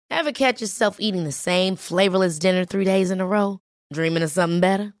Ever catch yourself eating the same flavorless dinner 3 days in a row? Dreaming of something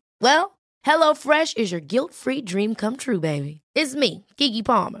better? Well, HelloFresh is your guilt-free dream come true, baby. It's me, Keke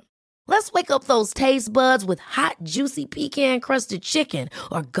Palmer. Let's wake up those taste buds with hot, juicy pecan-crusted chicken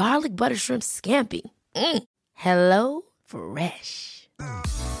or garlic butter shrimp scampi. Hello Fresh.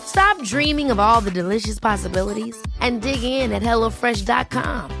 Stop dreaming of all the delicious possibilities and dig in at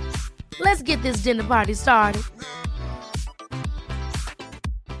HelloFresh.com. Let's get this dinner party started.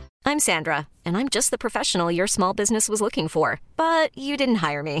 I'm Sandra, and I'm just the professional your small business was looking for. But you didn't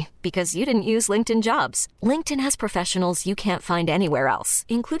hire me because you didn't use LinkedIn Jobs. LinkedIn has professionals you can't find anywhere else,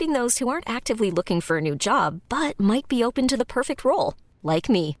 including those who aren't actively looking for a new job, but might be open to the perfect role, like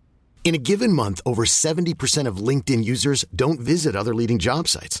me. In a given month, over 70% of LinkedIn users don't visit other leading job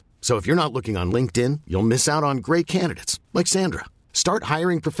sites. So if you're not looking on LinkedIn, you'll miss out on great candidates like Sandra. Start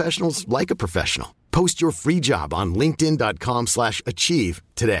hiring professionals like a professional. Post your free job on linkedin.com/achieve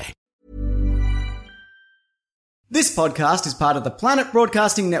today. This podcast is part of the Planet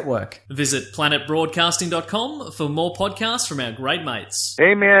Broadcasting Network. Visit planetbroadcasting.com for more podcasts from our great mates.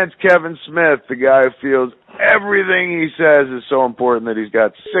 Hey man, it's Kevin Smith, the guy who feels everything he says is so important that he's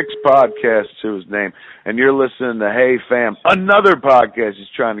got 6 podcasts to his name. And you're listening to Hey Fam, another podcast he's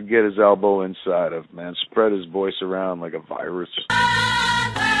trying to get his elbow inside of, man. Spread his voice around like a virus.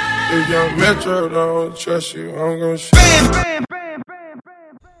 If Young Metro don't trust you, I'm gonna shoot.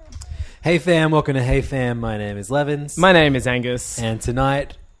 Hey fam, welcome to Hey Fam. My name is Levins. My name is Angus. And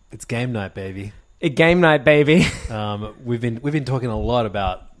tonight, it's game night, baby. Game night, baby. We've been talking a lot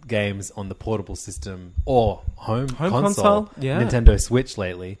about games on the portable system or home console, yeah. Nintendo Switch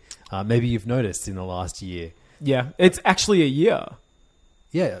lately. Maybe you've noticed in the last year. Yeah, it's actually a year.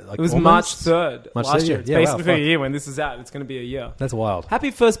 Yeah, like it was almost, March 3rd last year. It's Yeah, basically a year. When this is out, it's going to be a year. That's wild. Happy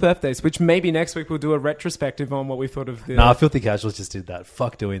first birthday, Switch. Maybe next week we'll do a retrospective on what we thought of the... Nah, Filthy Casuals just did that.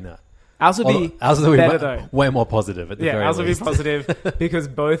 Fuck doing that. Ours would be better, though. Way more positive at the very least. Ours would be positive because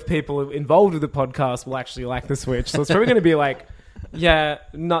both people involved with the podcast will actually like the Switch. So it's probably going to be like,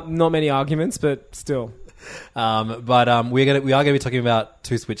 not many arguments, but still. We are going to be talking about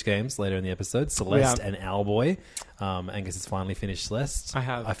 2 Switch games later in the episode, Celeste and Owlboy. Angus has finally finished Celeste. I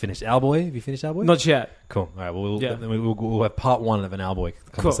have. I finished Owlboy. Have you finished Owlboy? Not yet. Cool. All right. Well, we'll have part 1 of an Owlboy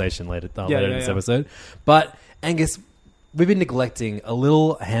conversation later in this episode. But Angus, we've been neglecting a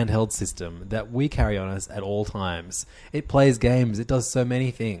little handheld system that we carry on us at all times. It plays games. It does so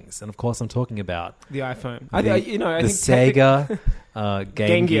many things. And of course, I'm talking about the iPhone. I think Sega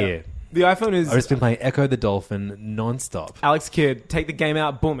Game Gear. The iPhone is... I've just been playing Echo the Dolphin non-stop. Alex Kidd, take the game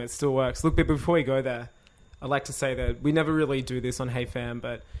out, boom, it still works. Look, but before we go there, I'd like to say that we never really do this on Hey Fam,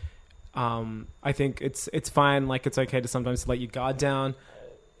 but I think it's fine. Like, it's okay to sometimes let your guard down.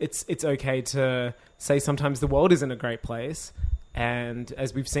 It's okay to say sometimes the world isn't a great place. And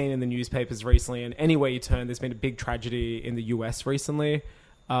as we've seen in the newspapers recently, and anywhere you turn, there's been a big tragedy in the US recently.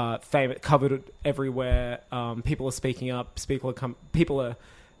 Fame covered everywhere. People are speaking up. People are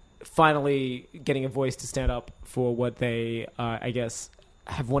finally getting a voice to stand up for what they, I guess,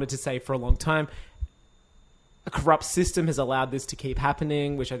 have wanted to say for a long time. A corrupt system has allowed this to keep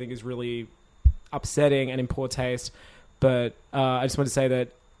happening, which I think is really upsetting and in poor taste. But I just want to say that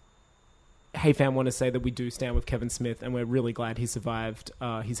Hey Fam want to say that we do stand with Kevin Smith, and we're really glad he survived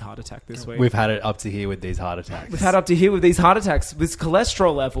his heart attack this week. We've had it up to here with these heart attacks. We've had up to here with these heart attacks, this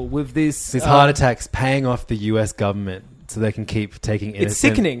cholesterol level, with this... These heart attacks paying off the US government so they can keep taking innocent... It's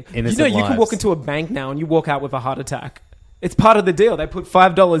sickening. You can walk into a bank now and you walk out with a heart attack. It's part of the deal. They put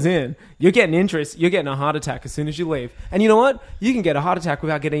 $5 in. You're getting interest. You're getting a heart attack as soon as you leave. And you know what? You can get a heart attack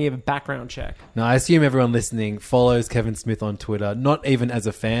without getting a background check. Now, I assume everyone listening follows Kevin Smith on Twitter, not even as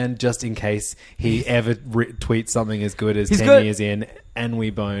a fan, just in case he ever tweets something as good as 10 years in and we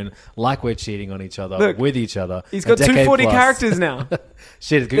bone like we're cheating on each other, with each other. He's got 240 characters now.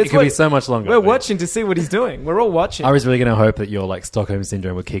 Shit, it could be so much longer. We're watching to see what he's doing. We're all watching. I was really going to hope that your like Stockholm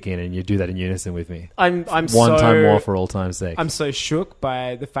Syndrome would kick in and you do that in unison with me. I'm One so... time more for all time's sake. I'm so shook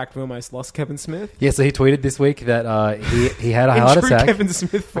by the fact we almost lost Kevin Smith. Yeah, so he tweeted this week that he had a heart attack. Kevin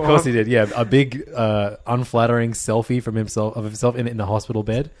Smith form. Of course he did, yeah. A big unflattering selfie of himself in the hospital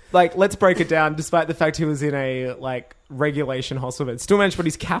bed. Like, let's break it down. Despite the fact he was in a regulation hospital bed, still managed to put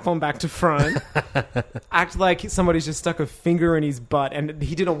his cap on back to front, act like somebody's just stuck a finger in his butt and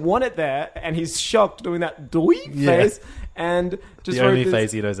he didn't want it there, and he's shocked doing that face, and just the only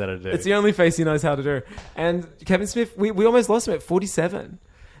face he knows how to do. It's the only face he knows how to do. And Kevin Smith, we almost lost him at 47.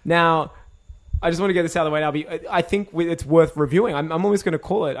 Now, I just want to get this out of the way now. I think it's worth reviewing. I'm always going to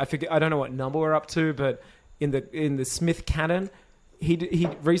call it. I don't know what number we're up to, but in the Smith canon, he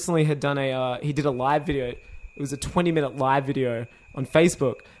recently had done he did a live video. It was a 20-minute live video on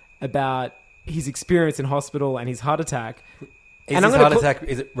Facebook, about his experience in hospital and his heart attack. Is his heart attack,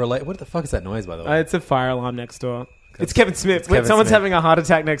 is it related? What the fuck is that noise, by the way? It's a fire alarm next door. It's Kevin Smith. Someone's having a heart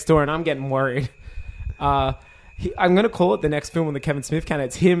attack next door, and I'm getting worried. I'm going to call it the next film on the Kevin Smith canon.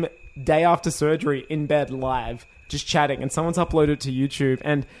 It's him day after surgery in bed live, just chatting, and someone's uploaded it to YouTube.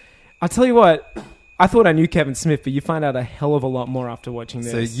 And I'll tell you what, I thought I knew Kevin Smith, but you find out a hell of a lot more after watching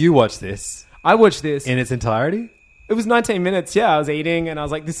this. So you watched this? I watched this. In its entirety? It was 19 minutes. Yeah, I was eating and I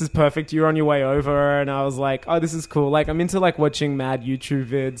was like, this is perfect. You're on your way over. And I was like, oh, this is cool. Like, I'm into like watching mad YouTube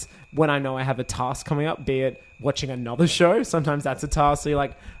vids when I know I have a task coming up, be it watching another show. Sometimes that's a task. So you're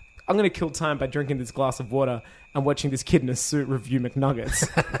like, I'm going to kill time by drinking this glass of water and watching this kid in a suit review McNuggets.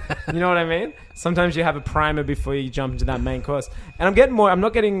 You know what I mean? Sometimes you have a primer before you jump into that main course. And I'm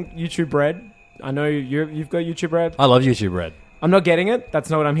not getting YouTube Red. I know you've got YouTube Red. I love YouTube Red. I'm not getting it. That's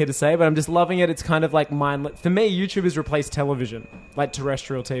not what I'm here to say, but I'm just loving it. It's kind of like mindless. For me, YouTube has replaced television, like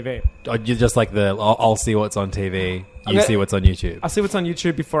terrestrial TV. Oh, you're just like I'll see what's on TV, see what's on YouTube. I see what's on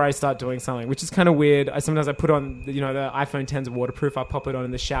YouTube before I start doing something, which is kind of weird. Sometimes I put on, the iPhone 10's waterproof. I pop it on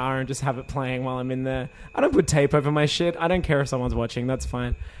in the shower and just have it playing while I'm in there. I don't put tape over my shit. I don't care if someone's watching. That's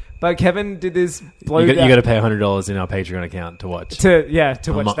fine. But Kevin did this blow. You got to pay $100 in our Patreon account to watch. To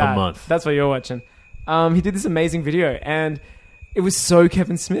watch that. A month. That's what you're watching. He did this amazing video, and it was so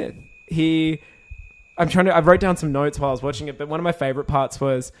Kevin Smith. I wrote down some notes while I was watching it, but one of my favorite parts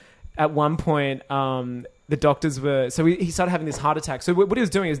was at one point, the doctors he started having this heart attack. So what he was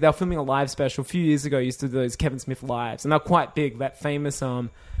doing is they were filming a live special a few years ago. He used to do those Kevin Smith lives, and they're quite big. That famous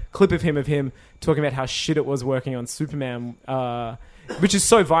clip of him talking about how shit it was working on Superman, which is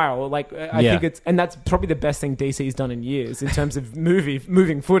so viral. Like I think and that's probably the best thing DC's done in years in terms of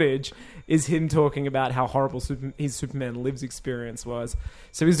moving footage. Is him talking about how horrible his Superman Lives experience was.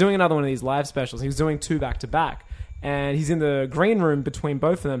 So he's doing another one of these live specials. He was doing 2 back to back. And he's in the green room between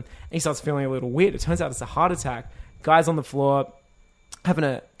both of them. And he starts feeling a little weird. It turns out it's a heart attack. Guy's on the floor, having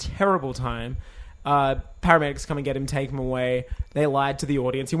a terrible time. Paramedics come and get him, take him away. They lied to the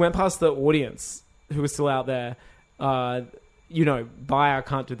audience. He went past the audience, who was still out there. Bye, I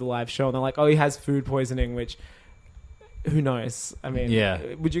can't do the live show. And they're like, oh, he has food poisoning, which... Who knows? I mean,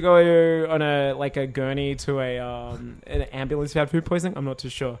 would you go on a gurney to an ambulance if you had food poisoning? I'm not too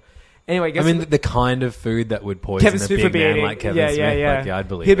sure. Anyway, the kind of food that would poison Kevin Smith a big man like Kevin Smith. Yeah, I'd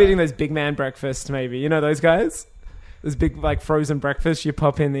believe he'd be eating those big man breakfasts, maybe. You know those guys? Those big frozen breakfasts. You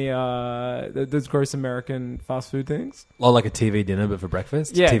pop in those gross American fast food things. Oh, like a TV dinner, but for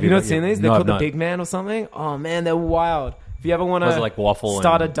breakfast. Yeah, have you not seen these? They're called the Big Man or something. Oh man, they're wild. If you ever want to like waffle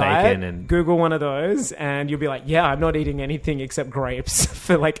start and a diet, bacon and... Google one of those and you'll be like, yeah, I'm not eating anything except grapes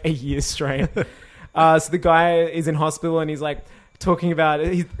for like a year straight. So the guy is in hospital and he's like talking about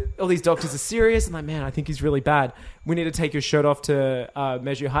all these doctors are serious. I'm like, man, I think he's really bad. We need to take your shirt off to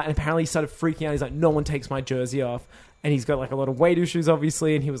measure your height. And apparently he started freaking out. He's like, no one takes my jersey off. And he's got like a lot of weight issues,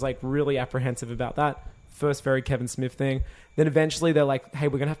 obviously. And he was like really apprehensive about that. First very Kevin Smith thing. Then eventually they're like, hey,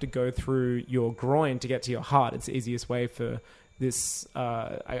 we're going to have to go through your groin to get to your heart. It's the easiest way for this,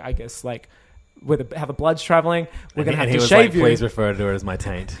 I guess, like, how the blood's traveling. We're going to have to shave you. Please refer to it as my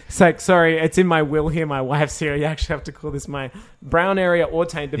taint. It's like, sorry, it's in my will here. My wife's here. You actually have to call this my brown area or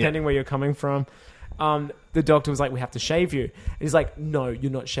taint, depending where you're coming from. The doctor was like, we have to shave you. And he's like, no,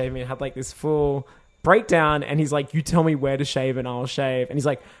 you're not shaving me. I had like this full breakdown. And he's like, you tell me where to shave and I'll shave. And he's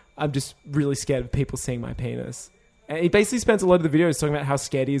like, I'm just really scared of people seeing my penis. And he basically spends a lot of the videos talking about how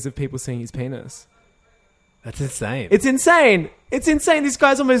scared he is of people seeing his penis. That's insane. It's insane. It's insane. This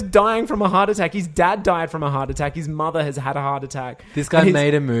guy's almost dying from a heart attack. His dad died from a heart attack. His mother has had a heart attack. This guy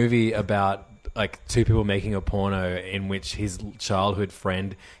made a movie about like 2 people making a porno in which his childhood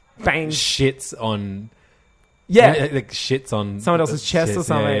friend shits on... Yeah. Like shits on... someone else's chest or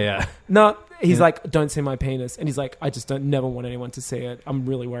something. Yeah. No, he's like, don't see my penis. And he's like, I just never want anyone to see it. I'm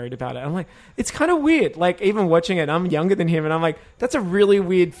really worried about it. I'm like, it's kind of weird. Like, even watching it, I'm younger than him. And I'm like, that's a really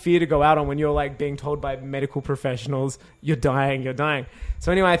weird fear to go out on when you're like being told by medical professionals, you're dying.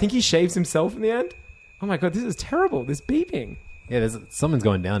 So anyway, I think he shaves himself in the end. Oh my God, this is terrible. This beeping. Yeah, someone's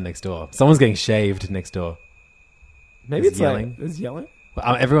going down next door. Someone's getting shaved next door. Maybe it's yelling. There's yelling.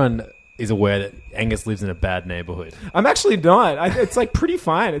 Everyone is aware that Angus lives in a bad neighborhood. I'm actually not. It's like pretty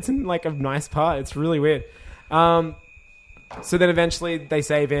fine. It's in like a nice part. It's really weird. So then eventually they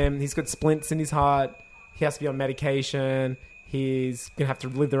save him. He's got splints in his heart. He has to be on medication. He's going to have to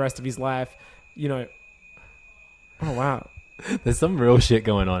live the rest of his life. Oh, wow. There's some real shit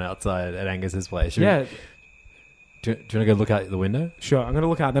going on outside at Angus's place. Do you want to go look out the window? Sure. I'm going to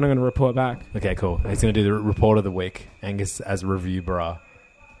look out, then I'm going to report back. Okay, cool. He's going to do the report of the week. Angus as review bra.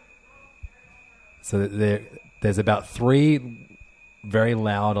 So there's about 3 very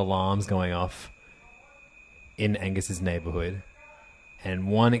loud alarms going off in Angus's neighborhood, and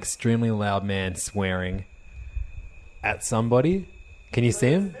one extremely loud man swearing at somebody. Can you see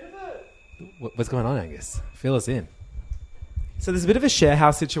him? What's going on, Angus? Fill us in. So there's a bit of a share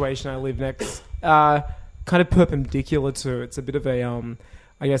house situation I live next, kind of perpendicular to. It's a bit of a,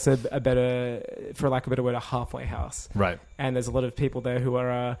 I guess a better, for lack of a better word, a halfway house. Right. And there's a lot of people there who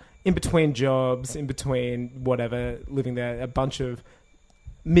are in between jobs, in between whatever, living there. A bunch of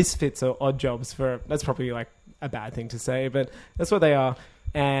misfits or odd jobs that's probably like a bad thing to say, but that's what they are.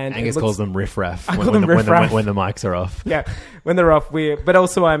 And Angus calls them riffraff I call them riffraff when the mics are off. Yeah, when they're off. But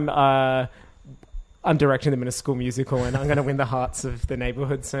also I'm directing them in a school musical, and I'm going to win the hearts of the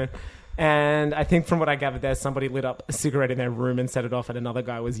neighborhood soon. And I think from what I gathered there, somebody lit up a cigarette in their room and set it off, and another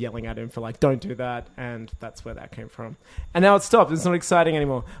guy was yelling at him for like, don't do that. And that's where that came from. And now it's stopped. It's not exciting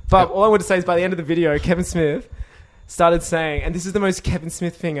anymore. But all I want to say is by the end of the video, Kevin Smith started saying, and this is the most Kevin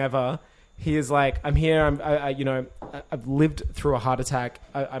Smith thing ever. He is like, I'm here. I've lived through a heart attack.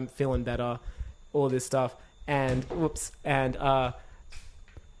 I'm feeling better. All this stuff. And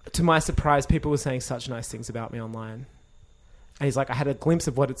to my surprise, people were saying such nice things about me online. And he's like, I had a glimpse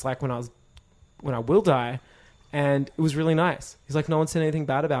of what it's like when I will die, and it was really nice. He's like, no one said anything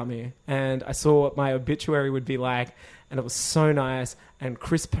bad about me, and I saw what my obituary would be like, and it was so nice. And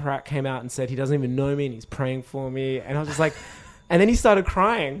Chris Pratt came out and said he doesn't even know me, and he's praying for me, and I was just like, and then he started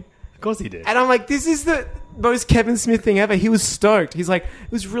crying. Of course he did. And I'm like, this is the most Kevin Smith thing ever. He was stoked. He's like,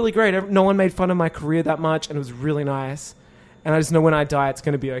 it was really great. No one made fun of my career that much, and it was really nice. And I just know when I die, it's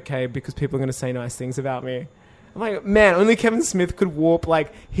going to be okay because people are going to say nice things about me. I'm like, man, only Kevin Smith could warp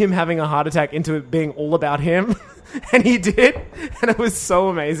like him having a heart attack into it being all about him. And he did. And it was so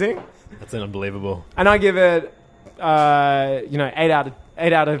amazing. That's unbelievable. And I give it, 8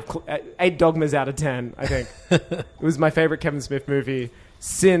 dogmas out of 10, I think. It was my favorite Kevin Smith movie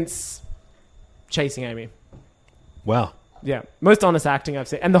since Chasing Amy. Wow. Yeah, most honest acting I've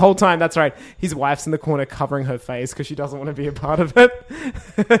seen. And the whole time, that's right, his wife's in the corner covering her face because she doesn't want to be a part of it.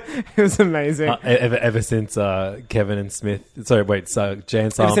 It was amazing. Ever since Kevin and Smith... Sorry, wait, so Jay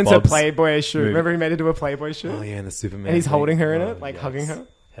and Silent Ever since Bob's her Playboy shoot. movie. Remember he made her do a Playboy shoot? Oh, yeah, and the Superman And he's thing. holding her in it, like hugging her.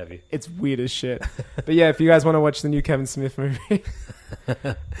 Heavy. It's weird as shit. But yeah, if you guys want to watch the new Kevin Smith movie...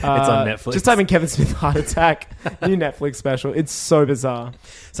 It's on Netflix. Just type in Kevin Smith heart attack. New Netflix special. It's so bizarre.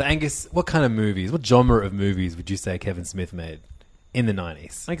 So Angus, what kind of movies, what genre of movies would you say Kevin Smith made in the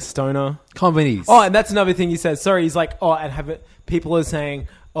 90s? Like stoner. Comedies. Oh, and that's another thing he says. Sorry, he's like, oh, and have it. People are saying,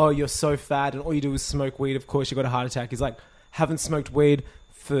 oh, you're so fat and all you do is smoke weed. Of course you got a heart attack. He's like, haven't smoked weed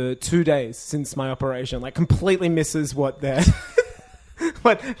for 2 days since my operation. Like completely misses what their...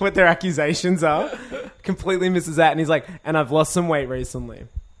 what their accusations are. Completely misses that. And he's like, and I've lost some weight recently.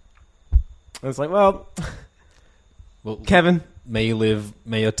 I was like, well, Kevin. May you live,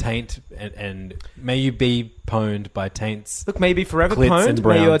 may your taint, and may you be pwned by taints. Look, may you be forever pwned.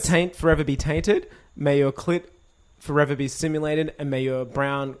 May your taint forever be tainted. May your clit forever be stimulated. And may your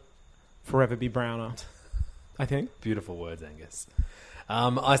brown forever be browner. I think. Beautiful words, Angus.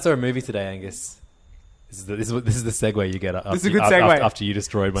 I saw a movie today, Angus. This is the segue you get. This is a good segue. After you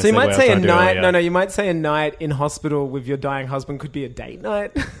destroyed my segue. So you might say a night. No, you might say a night in hospital with your dying husband could be a date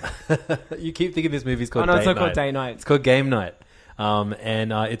night. You keep thinking this movie's called Date Night. Date Night. It's not called Date Night. It's called Game Night.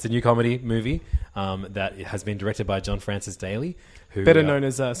 And it's a new comedy movie that has been directed by John Francis Daley, who better known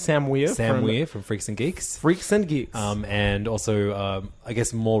as Sam Weir. Sam Weir from Freaks and Geeks. Freaks and Geeks. And also, I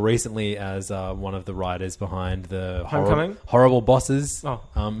guess more recently as one of the writers behind the Horrible Bosses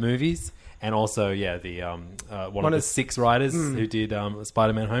movies. And also, the one of the 6 writers who did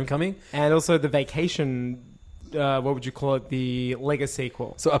Spider-Man Homecoming. And also the Vacation, what would you call it? The Lego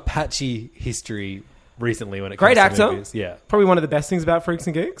sequel. So Apache history recently when it comes to actor. movies. Yeah. Probably one of the best things about Freaks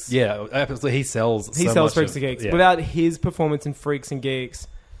and Geeks. Yeah, absolutely. He sells Freaks and Geeks. Yeah. Without his performance in Freaks and Geeks,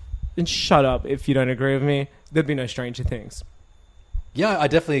 and shut up if you don't agree with me, there'd be no Stranger Things. Yeah, I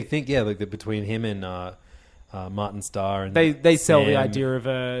definitely think, between him and... Martin Starr and they sell Sam. the idea of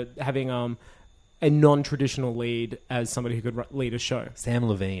having a non-traditional lead as somebody who could lead a show. Sam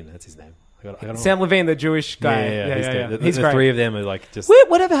Levine, that's his name. Sam Levine, the Jewish guy. Yeah. He's the great. 3 of them are like just...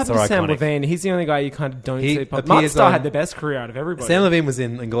 Whatever happened to Sam iconic. Levine? He's the only guy you kind of don't see. Martin Starr had the best career out of everybody. Sam Levine was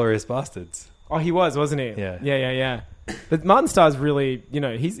in Inglourious Bastards. Oh, he was, wasn't he? Yeah. But Martin Starr's really,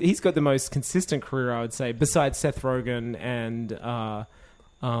 he's got the most consistent career, I would say, besides Seth Rogen and...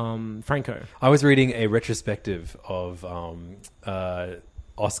 Franco. I was reading a retrospective of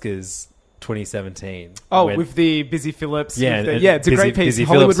Oscars 2017. With the Busy Phillips. Yeah, it's a great piece. Busy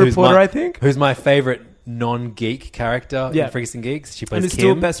Hollywood Phillips, Reporter, I think. Who's my favorite non-geek character in Freaks and Geeks. She plays and Kim.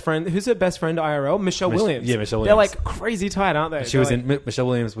 Still best friend. Who's her best friend IRL? Michelle Williams. Yeah, Michelle They're Williams. like crazy tight, aren't they? She was in Michelle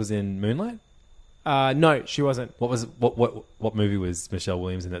Williams was in Moonlight. No, she wasn't. What movie was Michelle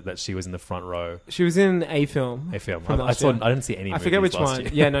Williams in that she was in the front row? She was in a film. I didn't see any. I forget which one. Year.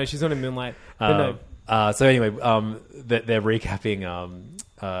 Yeah, no, she's not in Moonlight. But no. So anyway, they're recapping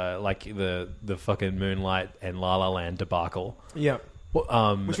like the fucking Moonlight and La La Land debacle. Yeah.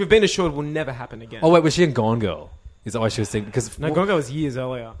 Which we've been assured will never happen again. Oh wait, was she in Gone Girl? Is that why she was saying? Because Gone Girl was years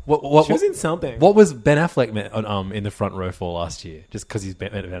earlier. She was in something. What was Ben Affleck in the front row for last year? Just because he's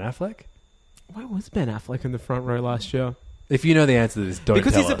Ben Affleck? Why was Ben Affleck in the front row last year? If you know the answer to this, don't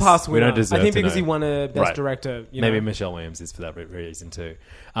because tell he's a us. past winner. We don't deserve I think to because know. he won a Best Director. Maybe Michelle Williams is for that reason too.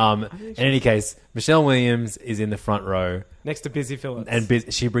 In any case, Michelle Williams is in the front row next to Busy Phillips,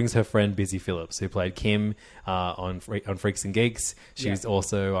 and she brings her friend Busy Phillips, who played Kim on Freaks and Geeks. She's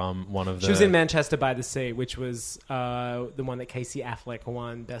also one of the. She was in Manchester by the Sea, which was the one that Casey Affleck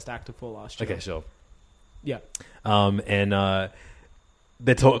won Best Actor for last year. Okay, sure. Yeah.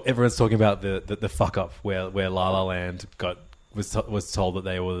 Everyone's talking about the fuck up where La La Land was told that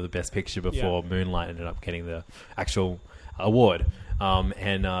they were the best picture before Moonlight ended up getting the actual award.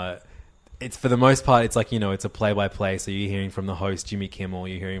 It's for the most part, it's like, it's a play-by-play. So you're hearing from the host Jimmy Kimmel,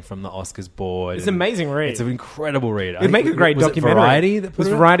 you're hearing from the Oscars board. It's an amazing read. It's an incredible read. It'd make a great documentary. Variety that it was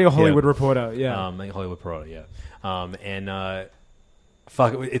Variety or Hollywood Reporter. Yeah, Hollywood Reporter. Yeah,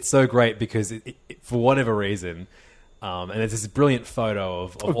 fuck, it's so great because it, for whatever reason. And there's this brilliant photo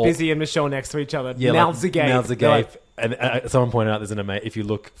of all, Busy and Michelle next to each other. Yeah, mouths agape. Mouths agape. And someone pointed out there's if you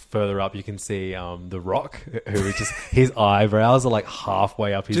look further up, you can see The Rock, who is just his eyebrows are like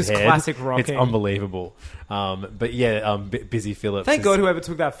halfway up his just head. Just classic rocking. It's unbelievable. But yeah, Busy Phillips. Thank God whoever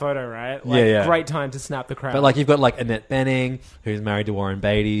took that photo, right? Great time to snap the crowd. But you've got Annette Bening, who's married to Warren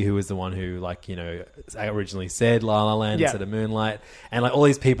Beatty, who was the one who originally said La La Land instead of Moonlight, and all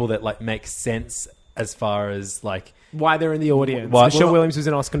these people that make sense as far as why they're in the audience. Michelle Williams was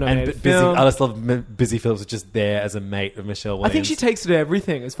an Oscar-nominated film. I just love Busy Phillips was just there as a mate of Michelle Williams. I think she takes to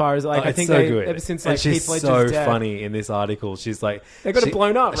everything as far as I think so good. Ever since and she's Heath Ledger's so dead. funny in this article. She's like they got it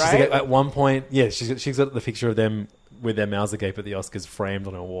blown up, right? At one point, she's got the picture of them with their mouths agape at the Oscars framed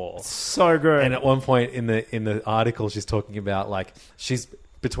on her wall. So good. And at one point in the article, she's talking about she's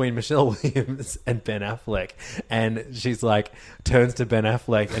between Michelle Williams and Ben Affleck, and she's turns to Ben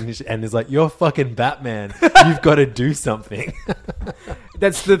Affleck and is like, "You're fucking Batman. You've got to do something."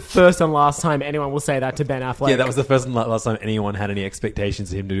 That's the first and last time anyone will say that to Ben Affleck. Yeah, that was the first and last time anyone had any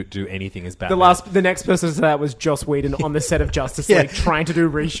expectations of him to do anything as Batman. The next person to say that was Joss Whedon on the set of Justice League, trying to do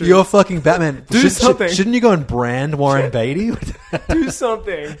reshoots. You're fucking Batman. Do something. Shouldn't you go and brand Warren Beatty? Do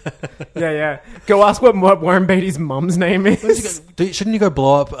something. Yeah. Go ask what Warren Beatty's mum's name is. Shouldn't you go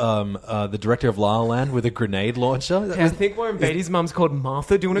blow up the director of La La Land with a grenade launcher? I think Warren Beatty's mum's called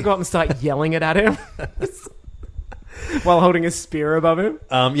Martha. Do you want to go up and start yelling it at him? While holding a spear above him?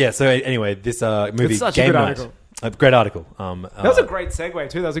 So anyway, this movie, it's such Game a good Night. article. A great article. That was a great segue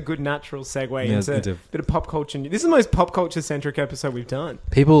too. That was a good natural segue into a bit of pop culture. This is the most pop culture centric episode we've done.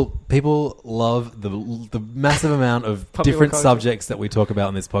 People love the massive amount of different subjects that we talk about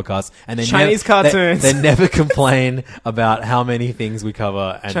on this podcast, and they Chinese cartoons. They never complain about how many things we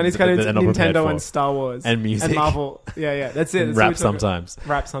cover. And Chinese cartoons, they're not prepared Nintendo, for. and Star Wars, and music, and Marvel. Yeah. That's it. And rap sometimes.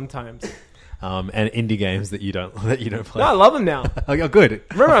 Rap sometimes. And indie games that you don't play. No, I love them now. Oh, good.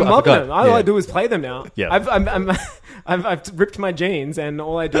 Remember, I'm loving them. All I do is play them now. Yeah. I've ripped my jeans, and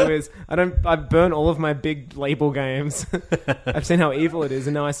all I do is I've burnt all of my big label games. I've seen how evil it is,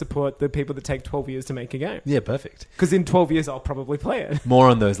 and now I support the people that take 12 years to make a game. Yeah, perfect. Because in 12 years, I'll probably play it. More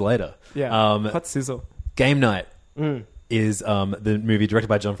on those later. Yeah. Hot sizzle. Game Night. Is the movie directed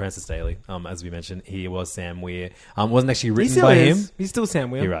by John Francis Daley. As we mentioned, he was Sam Weir. Wasn't actually written by him. He's still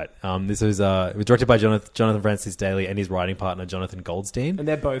Sam Weir. You're right. This was it was directed by Jonathan Francis Daley and his writing partner Jonathan Goldstein. And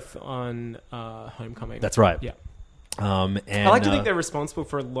they're both on Homecoming. That's right. Yeah. And I like to think they're responsible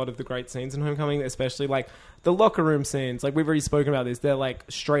for a lot of the great scenes in Homecoming, especially the locker room scenes. We've already spoken about this. They're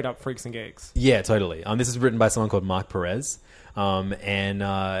straight up freaks and geeks. Yeah, totally. This is written by someone called Mark Perez.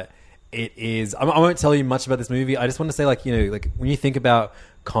 It is. I won't tell you much about this movie. I just want to say, when you think about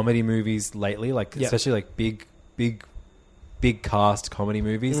comedy movies lately, especially big cast comedy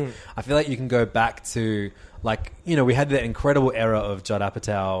movies, I feel like you can go back to like, you know, we had that incredible era of Judd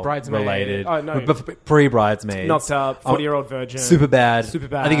Apatow Bridesmaid. related, Oh, no. pre-Bridesmaids, Knocked Up, 40-Year-Old Virgin,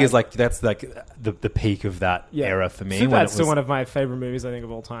 Superbad. I think it's like that's like the peak of that era for me. Superbad's still one of my favorite movies, I think,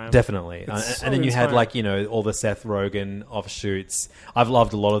 of all time. Definitely. So and then you had inspiring. like, you know, all the Seth Rogen offshoots. I've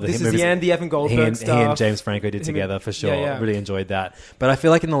loved a lot of the This is movies. the Andy Evan Goldberg he and stuff. James Franco did together for sure. Yeah. Really enjoyed that. But I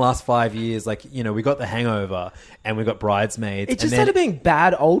feel like in the last 5 years, like, you know, we got The Hangover and we got Bridesmaids. It just and then, started being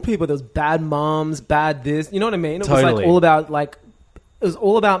bad old people. There was bad moms, bad this. You know what I mean? It was Totally. like all about it was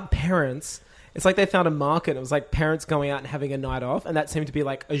all about parents. It's like they found a market. It was like parents going out and having a night off, and that seemed to be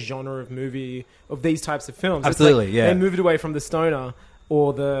like a genre of movie of these types of films. Absolutely, it's like yeah. They moved away from the stoner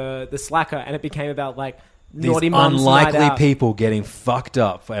or the slacker, and it became about like these naughty moms night unlikely out. people getting fucked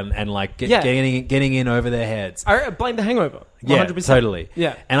up and like getting in over their heads. I blame The Hangover. 100%. Yeah, totally.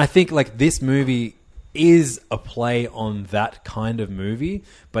 Yeah. And I think like this movie is a play on that kind of movie,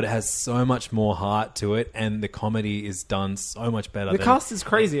 but it has so much more heart to it, and the comedy is done so much better. The cast is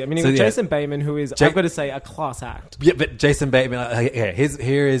crazy. I mean, So, yeah. Jason Bateman, who is, I've got to say, a class act. Yeah, but Jason Bateman.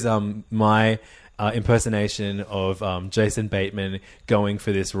 Here is my impersonation of Jason Bateman going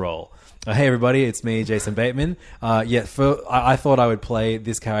for this role. Hey everybody, it's me, Jason Bateman. I thought I would play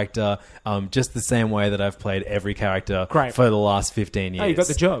this character just the same way that I've played every character for the last 15 years. Oh, you got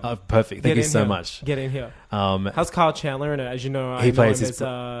the job. Perfect. Thank you so much. Get in here. How's Kyle Chandler in it? As you know, I know him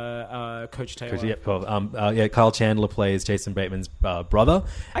as Coach Taylor. Kyle Chandler plays Jason Bateman's brother.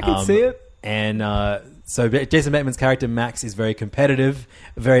 I can see it. And so Jason Bateman's character, Max, is very competitive.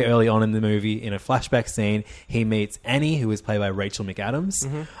 Very early on in the movie, in a flashback scene, he meets Annie, who is played by Rachel McAdams,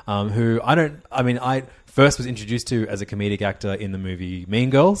 who I first was introduced to as a comedic actor in the movie Mean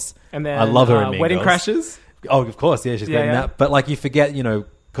Girls. And then I love her in Mean Wedding Girls. Crashers. Oh, of course, yeah, she's great in that. But like you forget, you know,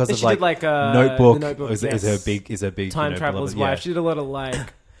 because And of she like, did, like, Notebook, The Notebook, is her big Time you know, Traveler's beloved- Wife. yeah. She did a lot of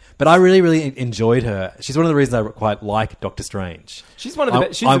like... But I really, really enjoyed her. She's one of the reasons I quite like Doctor Strange. She's one of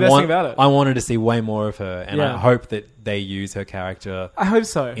the she's the best thing about it. I wanted to see way more of her, and Yeah. I hope that they use her character. I hope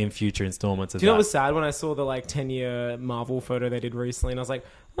so. In future installments of Do you know that. what was sad when I saw the like 10-year Marvel photo they did recently, and I was like,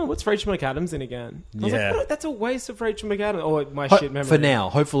 oh, what's Rachel McAdams in again? I was like, what? That's a waste of Rachel McAdams. Or my shit memory. For now,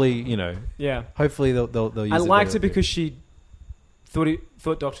 hopefully, you know. Yeah. Hopefully they'll use I it. liked better. it because she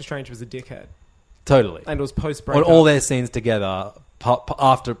thought Doctor Strange was a dickhead. Totally. And it was post On breakup. all their scenes together,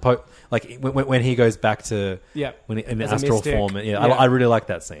 like when he goes back to when he, in the As a astral mystic. form. Yeah, Yeah. I really like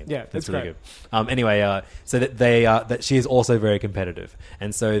that scene. Yeah, that's it's really great. good. Anyway, so that she is also very competitive,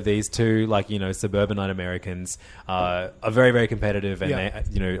 and so these two suburbanite Americans are very, very competitive, and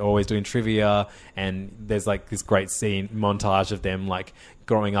they are always doing trivia, and there's like this great scene montage of them like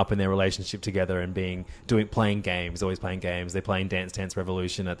growing up in their relationship together and playing games, always playing games. They're playing Dance Dance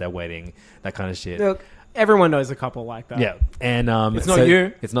Revolution at their wedding, that kind of shit. Look, everyone knows a couple like that. Yeah, and it's not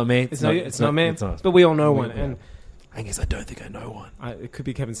you. It's not me. It's not you. It's not me. It's not. But we all know one. And I guess I don't think I know one. It could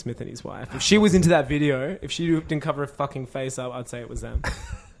be Kevin Smith and his wife. If she was into that video, if she didn't cover her fucking face up, I'd say it was them.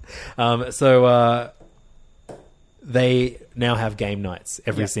 So they now have game nights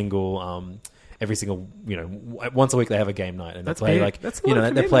every single once a week they have a game night, and That's they play big. That's a lot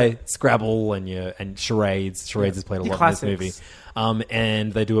of they play commitment. Scrabble and charades. Charades is played a The lot classics. in this movie,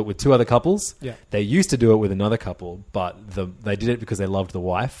 and they do it with two other couples. Yeah. They used to do it with another couple, but they did it because they loved the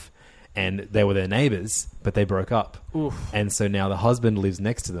wife, and they were their neighbors, but they broke up. Oof. And so now the husband lives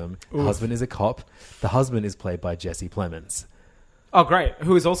next to them. The Oof. husband is a cop. The husband is played by Jesse Plemons. Oh, great.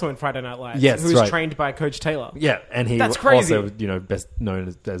 Who is also in Friday Night Lights. Yes, who's right. trained by Coach Taylor. Yeah, and he That's crazy. also, best known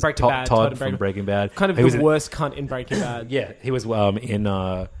as Breaking Bad, Todd in from Breaking Bad. Kind of He was the worst cunt in Breaking Bad. Yeah, he was in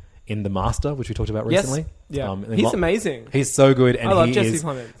The Master, which we talked about Yes. recently. Yeah. And He's amazing. He's so good, and I love he Jesse is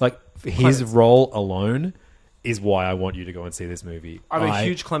Plemons. like his Plemons. role alone is why I want you to go and see this movie. I'm a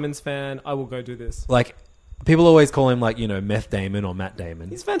huge Clemens fan. I will go do this. Like, people always call him Meth Damon or Matt Damon.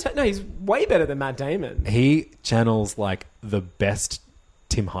 He's fantastic. No, he's way better than Matt Damon. He channels like the best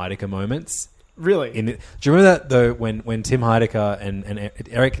Tim Heidecker moments. Really? Do you remember that though when Tim Heidecker and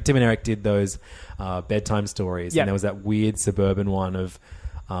Tim and Eric did those bedtime stories, Yeah. and there was that weird suburban one of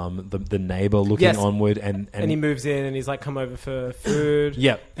the neighbor looking Yes. onward, and he moves in and he's like, come over for food.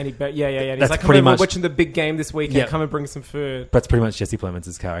 Yeah. And And he's That's like, come pretty over, much- watching the big game this weekend. Yeah. Come and bring some food. That's pretty much Jesse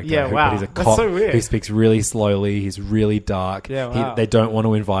Plemons' character. Yeah, wow. But he's a That's cop so weird. who speaks really slowly. He's really dark. Yeah, wow. They don't want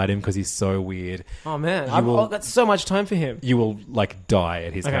to invite him because he's so weird. Oh, man. You I've will- got so much time for him. You will like die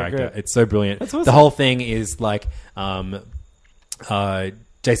at his Okay, character. good. It's so brilliant. That's awesome. The whole thing is like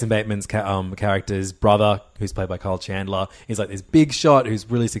Jason Bateman's character's brother, who's played by Kyle Chandler, is like this big shot who's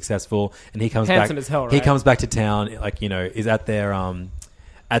really successful, and he comes Handsome back. as hell, He right? comes back to town, is at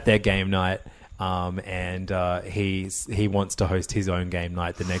their game night. and he wants to host his own game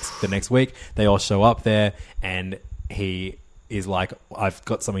night the next week. They all show up there, and he is like, I've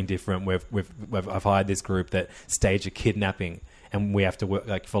got something different. I've hired this group that stage a kidnapping, and we have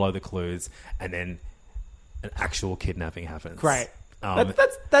to follow the clues, and then an actual kidnapping happens. Great.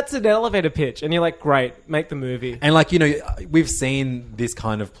 That's an elevator pitch, and you're like, great, make the movie. And we've seen this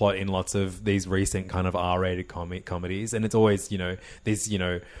kind of plot in lots of these recent kind of R-rated comedies, and it's always these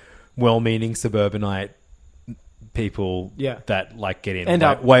well-meaning suburbanite people that get in End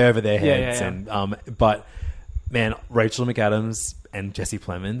up way over their heads. Yeah. And but man, Rachel McAdams and Jesse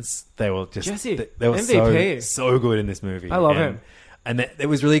Plemons, they were just they were MVP. so good in this movie. I love him, and it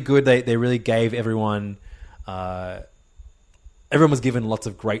was really good. They really gave everyone. Everyone was given lots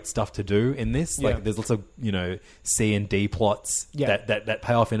of great stuff to do in this. There's lots of C and D plots that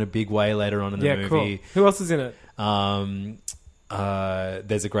pay off in a big way later on in the movie. Cool. Who else is in it?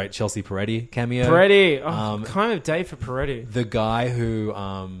 There's a great Chelsea Peretti cameo. Kind of day for Peretti. The guy who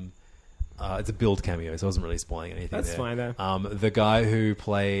it's a build cameo, so I wasn't really spoiling anything. That's there. fine though. The guy who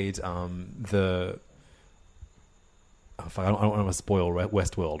played the I don't want to spoil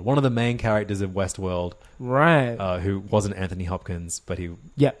Westworld. One of the main characters of Westworld, right? Who wasn't Anthony Hopkins, but he.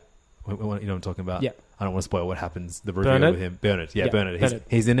 Yeah. You know what I'm talking about? Yeah. I don't want to spoil what happens. The reveal with him, Bernard. Yeah, Bernard.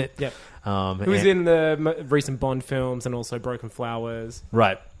 He's in it. Yeah. Who's in the recent Bond films and also Broken Flowers.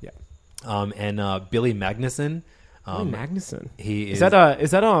 Right. Yeah. And Billy Magnussen. Billy Magnussen. He is.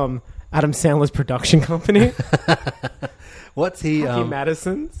 Is that Adam Sandler's production company? What's he? Happy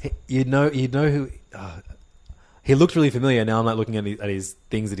Madison's. You know who. He looked really familiar. Now I'm looking at his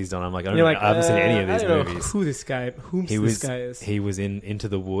things that he's done. I'm like, I haven't seen any of these movies. Who this guy is? He was in Into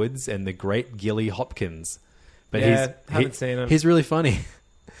the Woods and The Great Gilly Hopkins. But haven't seen him. He's really funny.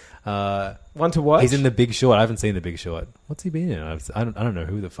 One to watch. He's in The Big Short. I haven't seen The Big Short. What's he been in? I don't know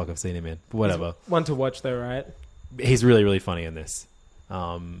who the fuck I've seen him in. But whatever. One to watch though, right? He's really, really funny in this.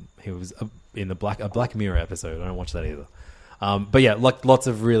 He was in a Black Mirror episode. I don't watch that either. But yeah, lots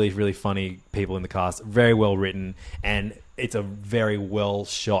of really, really funny people in the cast. Very well written, and it's a very well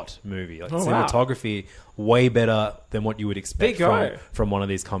shot movie. Cinematography, way better than what you would expect from one of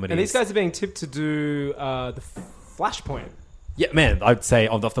these comedies. And these guys are being tipped to do the Flashpoint. Yeah, man, I'd say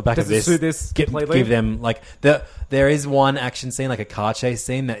off the back of this, give them there is one action scene, like a car chase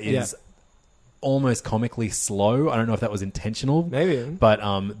scene that is almost comically slow. I don't know if that was intentional. Maybe. But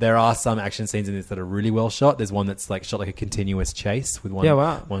there are some action scenes in this that are really well shot. There's one that's shot like a continuous chase with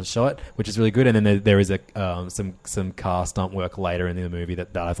one shot, which is really good. And then there is some car stunt work later in the movie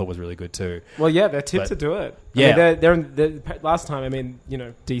that I thought was really good too. Well, yeah, they're tipped to do it. Yeah. They're last time,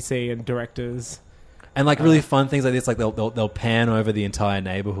 DC and directors. And really fun things like this, like they'll pan over the entire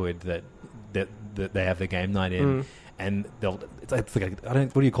neighborhood that they have the game night in. And it's like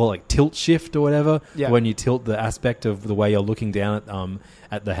what do you call it? Like tilt shift or whatever? Yeah. When you tilt the aspect of the way you're looking down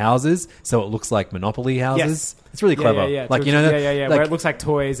at the houses, so it looks like Monopoly houses. Yes. It's really clever. Yeah. Like where it looks like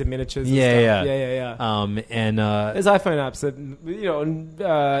toys and miniatures. And stuff. Yeah. And there's iPhone apps that on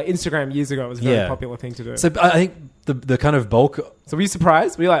Instagram years ago it was a very popular thing to do. So I think the kind of bulk. So were you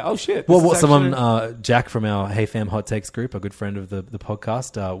surprised? Were you like, oh shit? Jack from our Hey Fam Hot Takes group, a good friend of the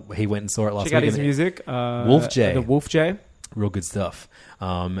podcast, he went and saw it last week. Check out his music. Wolf J. The Wolf J. Real good stuff.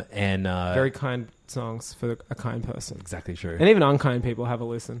 And very kind songs for a kind person. Exactly true. And even unkind people have a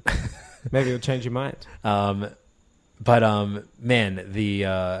listen. Maybe it'll change your mind. Man,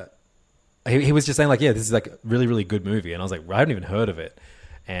 he was just saying this is like a really, really good movie. And I was like, I haven't even heard of it.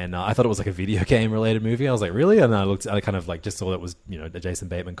 And I thought it was like a video game related movie. I was like, really? And I kind of just saw that it was, a Jason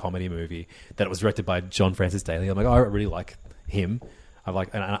Bateman comedy movie, that it was directed by John Francis Daley. I'm like, oh, I really like him.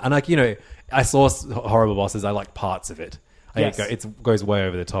 I saw Horrible Bosses. I like parts of it. Yes. It goes way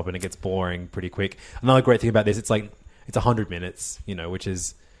over the top and it gets boring pretty quick. Another great thing about this, it's 100 minutes, which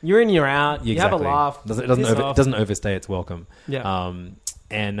is... You're in, you're out. You have a laugh. It doesn't overstay its welcome. Yeah.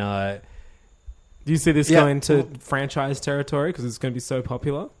 Do you see this going to franchise territory because it's going to be so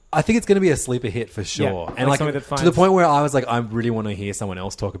popular? I think it's going to be a sleeper hit for sure. Yeah, and to the point where I was like, I really want to hear someone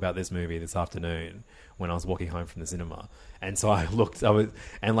else talk about this movie this afternoon when I was walking home from the cinema. And so I looked,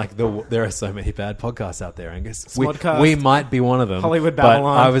 there are so many bad podcasts out there, Angus. We might be one of them. Hollywood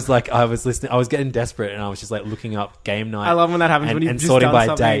Babylon. But I was listening, I was getting desperate and I was just looking up game night. I love when that happens when you've and just sorting done by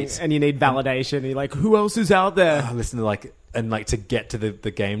something date. And you need validation. And you're like, who else is out there? I listened to to get to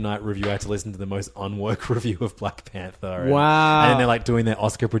the game night review, I had to listen to the most unwork review of Black Panther. Wow. And then they're doing their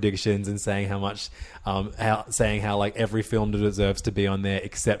Oscar predictions and saying how much, saying how every film deserves to be on there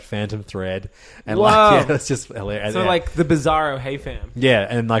except Phantom Thread. And it's just hilarious. So the Bizarro Hey Fam. Yeah,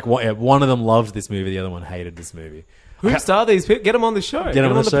 and one of them loved this movie, the other one hated this movie. Who are these people? Get them on the show. Get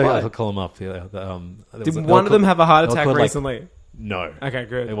them on the show. pod. I'll call them up. Yeah, Did one of them have a heart attack called, recently? No. Okay,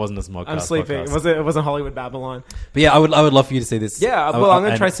 good. It wasn't a Smodcast. I'm sleeping. Podcast. It wasn't Hollywood Babylon. But yeah, I would love for you to see this. Yeah, well, I'm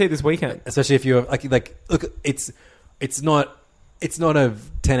going to try to see it this weekend. Especially if you're like look, it's not a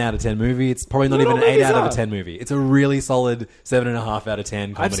 10 out of 10 movie. It's probably not even an 8 out of a 10 movie. It's a really solid 7.5 out of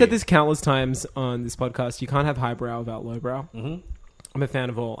 10 comedy. I've said this countless times on this podcast. You can't have highbrow without lowbrow. Mm-hmm. I'm a fan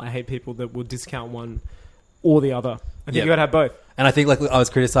of all. I hate people that will discount one or the other. I think you got to have both. And I think like I was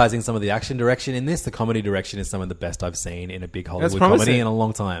criticizing some of the action direction in this. The comedy direction is some of the best I've seen in a big Hollywood comedy in a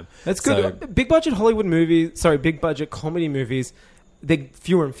long time. That's good. So, big budget comedy movies, they're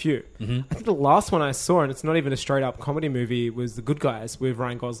fewer and few. Mm-hmm. I think the last one I saw, and it's not even a straight up comedy movie, was The Good Guys with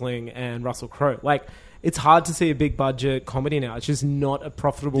Ryan Gosling and Russell Crowe. Like, it's hard to see a big budget comedy now. It's just not a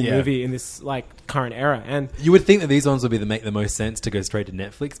profitable movie in this like current era. And you would think that these ones would make the most sense to go straight to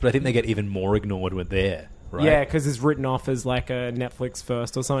Netflix, but I think they get even more ignored when they're there. Right? Yeah, because it's written off as like a Netflix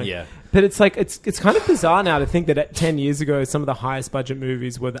first or something. Yeah. But it's like it's kind of bizarre now to think that 10 years ago some of the highest budget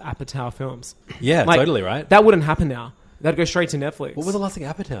movies were the Apatow films. Yeah, like, totally right. That wouldn't happen now. That'd go straight to Netflix. What was the last thing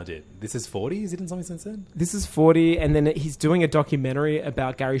Apatow did? This is 40? Is he done something since then? This is 40, and then he's doing a documentary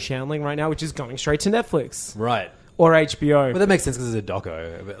about Gary Shandling right now, which is going straight to Netflix. Right. Or HBO. Well, that makes sense because it's a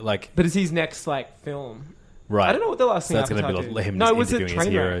doco. But it's his next like film. Right. I don't know what the last thing that's Apatow going to be did. him No, was it interviewing his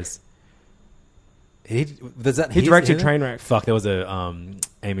Trainwreck? heroes. He directed Trainwreck. Fuck, there was a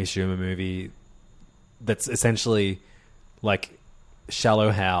Amy Schumer movie that's essentially like Shallow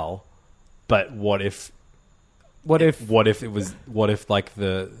Hal, but what if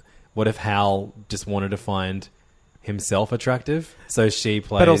Hal just wanted to find himself attractive? So she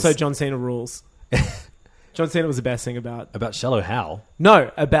plays, but also John Cena rules. John Cena was the best thing about Shallow Hal.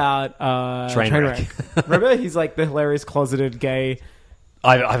 No, about Trainwreck. Remember, he's like the hilarious closeted gay.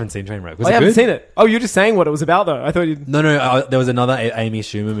 I haven't seen Trainwreck. I haven't seen it. Oh, you're just saying what it was about, though. I thought you'd... No. There was another Amy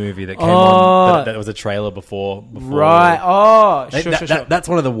Schumer movie that came on. That was a trailer before. Right. Oh, sure. That's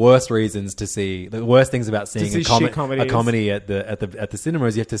one of the worst reasons to see. The worst things about seeing a comedy at the cinema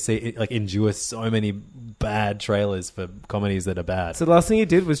is you have to see endure so many bad trailers for comedies that are bad. So the last thing he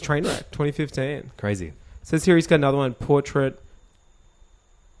did was Trainwreck, 2015. Crazy. It says here he's got another one, Portrait.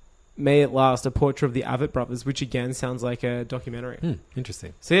 May It Last, a portrait of the Avett brothers, which again sounds like a documentary.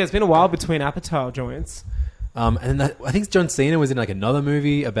 Interesting. So yeah, it's been a while between Apatow joints. And I think John Cena was in like another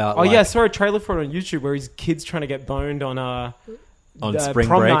movie about. Oh yeah, I saw a trailer for it on YouTube where his kid's trying to get boned on spring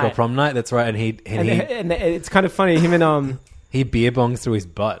break or prom night. That's right, and it's kind of funny. Him and he beer bongs through his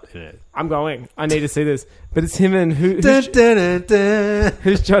butt in it. I need to see this, but it's him and who's Judd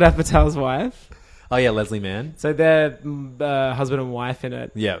Apatow's wife. Oh yeah, Leslie Mann. So they're husband and wife in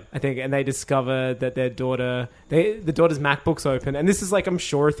it. Yeah, I think, and they discover that their daughter, the daughter's MacBook's open, and this is like I'm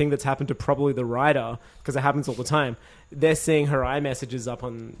sure a thing that's happened to probably the writer because it happens all the time. They're seeing her iMessages up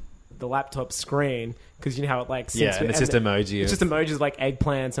on the laptop screen because you know how it like syncs and it's just emoji. It's just emojis like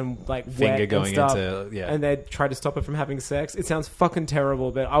eggplants and like finger wet going and stuff. into and they try to stop her from having sex. It sounds fucking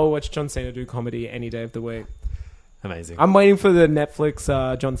terrible, but I will watch John Cena do comedy any day of the week. Amazing. I'm waiting for the Netflix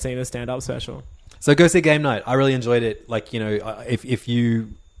John Cena stand-up special. So go see Game Night. I really enjoyed it. Like, you know, if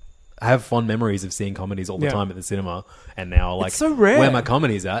you have fond memories of seeing comedies all the time at the cinema, and now like, it's so rare. Where my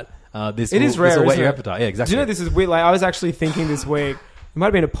comedy's at, this will whet your appetite. Yeah, exactly. Do you know this is weird? Like, I was actually thinking this week. It might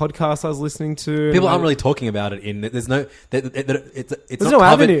have been a podcast I was listening to. People aren't really talking about it. There's no There's no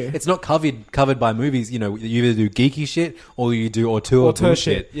avenue. It's not covered by movies. You know, you either do geeky shit or you do auteur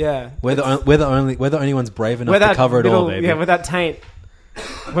bullshit. Yeah, we're the only ones brave enough to cover it all, baby. Yeah, with that taint.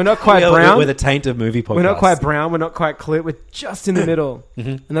 We're not quite brown. We're the taint of movie podcasts. We're not quite brown. We're not quite clear. We're just in the middle,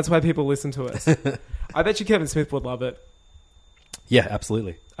 and that's why people listen to us. I bet you Kevin Smith would love it. Yeah,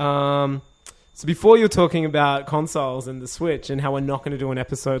 absolutely. So before you're talking about consoles and the Switch and how we're not going to do an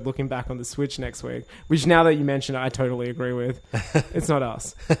episode looking back on the Switch next week, which now that you mention it, I totally agree with. It's not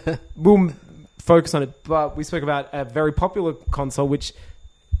us. We'll focus on it. But we spoke about a very popular console, which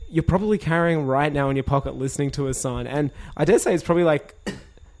you're probably carrying right now in your pocket listening to us on. And I dare say it's probably like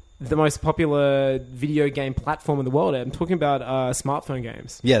the most popular video game platform in the world. I'm talking about smartphone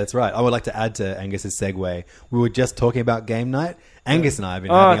games. Yeah, that's right. I would like to add to Angus's segue. We were just talking about game night. Angus and I have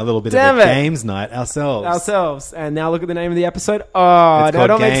been having a little bit of a games night ourselves. And now look at the name of the episode. Oh, it's no, it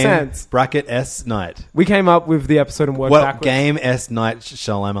don't make sense. Bracket S night. We came up with the episode and worked backwards. Game S night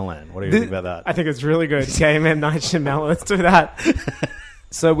Shyamalan. What do you think about that? I think it's really good. Game M Night Shyamalan. Let's do that.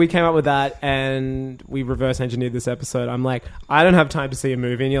 So we came up with that and we reverse engineered this episode. I'm like, I don't have time to see a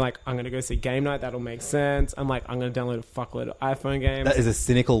movie. And you're like, I'm going to go see Game Night. That'll make sense. I'm like, I'm going to download a fuckload of iPhone games. That is a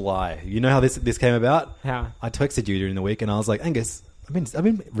cynical lie. You know how this came about? How? I texted you during the week and I was like, Angus, I've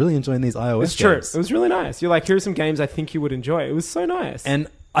been really enjoying these iOS It's true. games. It was really nice. You're like, here's some games I think you would enjoy. It was so nice. And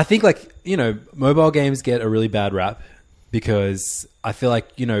I think, like, you know, mobile games get a really bad rap because I feel like,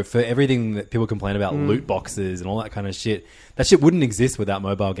 you know, for everything that people complain about, loot boxes and all that kind of shit, that shit wouldn't exist without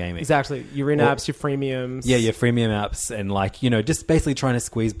mobile gaming. Exactly. Your in-apps, your freemiums. Yeah, your freemium apps, and, like, you know, just basically trying to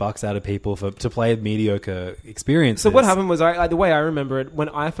squeeze bucks out of people to play mediocre experiences. So what happened was, the way I remember it, when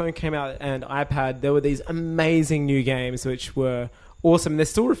iPhone came out and iPad, there were these amazing new games which were awesome. They're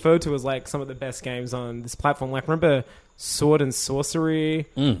still referred to as like some of the best games on this platform. Like, remember Sword and Sorcery?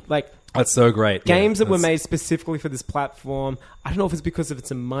 Like, that's so great. Games that were made specifically for this platform. I don't know if it's because it's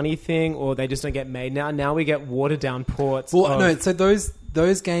a money thing or they just don't get made now. Now we get watered down ports. Well, no, so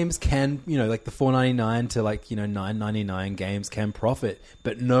those games can, you know, like the $4.99 to, like, you know, $9.99 games can profit,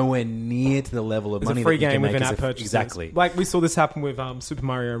 but nowhere near to the level of it's money a free that you game can with make an as app purchase. Exactly. Like we saw this happen with Super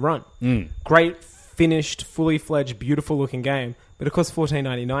Mario Run. Great, finished, fully fledged, beautiful looking game, but it cost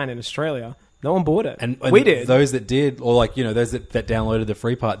 $14.99 in Australia. No one bought it. And we did. Those that did, or, like, you know, those that downloaded the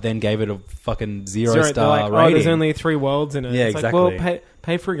free part then gave it a fucking zero star like, rating. Oh, there's only 3 worlds in it. Yeah, it's exactly. Like, well,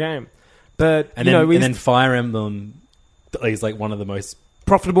 pay for a game. But, and you then, know, and then Fire Emblem is like one of the most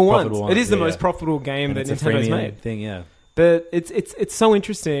profitable ones. It is the most profitable game that Nintendo's made. Thing, yeah. But it's so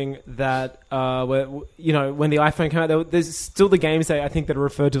interesting that you know, when the iPhone came out, there's still the games that I think that are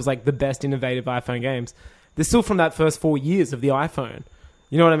referred to as like the best innovative iPhone games. They're still from that first 4 years of the iPhone.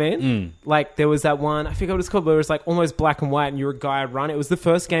 You know what I mean? Like, there was that one, I forget what it's called, but it was like almost black and white and you're a guy run. It was the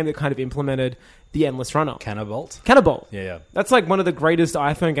first game that kind of implemented the Endless Runner. Cannabolt. Yeah. That's like one of the greatest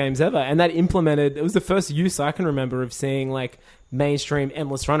iPhone games ever. And that implemented, it was the first use I can remember of seeing like mainstream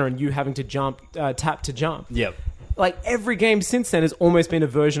Endless Runner and you having to tap to jump. Yep. Like, every game since then has almost been a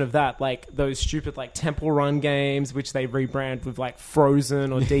version of that. Like, those stupid, like, Temple Run games, which they rebrand with, like,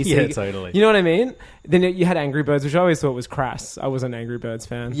 Frozen or DC. Yeah, totally. You know what I mean? Then you had Angry Birds, which I always thought was crass. I was an Angry Birds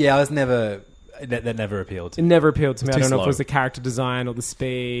fan. Yeah, I was never... That never appealed to me. It never appealed to me. I don't know slow. if it was the character design or the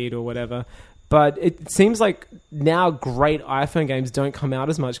speed or whatever. But it seems like now great iPhone games don't come out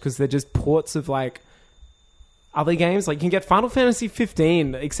as much because they're just ports of, like... other games. Like, you can get Final Fantasy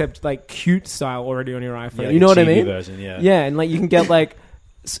 15 except like cute style already on your iPhone. Yeah, you know what I mean? Version, yeah. Yeah, and like you can get like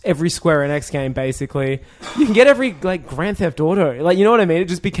every Square Enix game basically. You can get every like Grand Theft Auto. Like, you know what I mean? It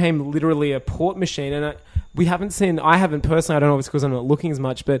just became literally a port machine. And I haven't personally, I don't know if it's because I'm not looking as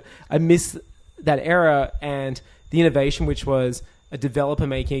much, but I miss that era and the innovation, which was a developer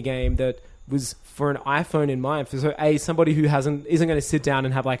making a game that was for an iPhone in mind. For somebody who isn't going to sit down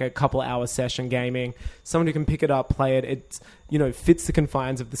and have like a couple hour session gaming, someone who can pick it up, play it. It, you know, fits the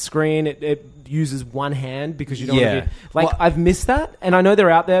confines of the screen. It uses one hand because you don't want to be like, well, I've missed that, and I know they're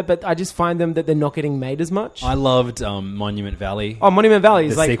out there, but I just find them that they're not getting made as much. I loved Monument Valley. Oh, Monument Valley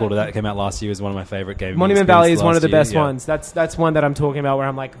is the like sequel to that came out last year. Is one of my favorite games. Monument Valley is one of the best ones. That's one that I'm talking about where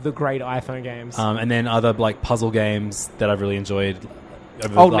I'm like the great iPhone games. And then other like puzzle games that I've really enjoyed.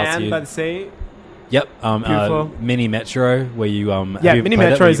 Old Man by the Sea. Yep. Mini Metro, where you Mini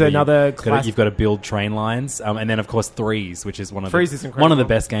Metro is another classic. You've got to build train lines, and then of course Threes, which is one of the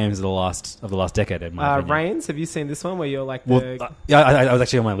best games of the last decade. In my opinion. Reigns, have you seen this one where you're like I was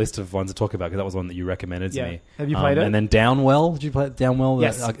actually on my list of ones to talk about because that was one that you recommended to me. Have you played it? And then Downwell, did you play Downwell?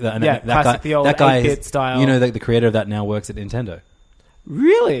 Yes. That classic, the old 8-bit style. You know, the creator of that now works at Nintendo.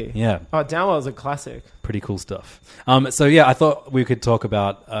 Really? Yeah. Oh, Downwell's a classic. Pretty cool stuff. So yeah, I thought we could talk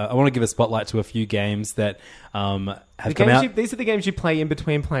about. I want to give a spotlight to a few games that have come out. These are the games you play in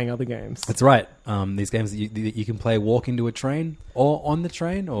between playing other games. That's right. These games that you can play walk into a train or on the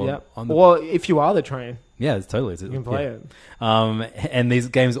train or on the. Or if you are the train. Yeah, it's totally. You can play it. And these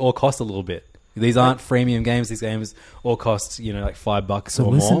games all cost a little bit. These aren't freemium games. These games all cost, like $5 or more. So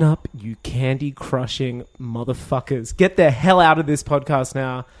listen up, you candy crushing motherfuckers. Get the hell out of this podcast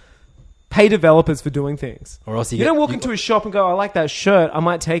now. Pay developers for doing things. Or else you don't walk into a shop and go, I like that shirt. I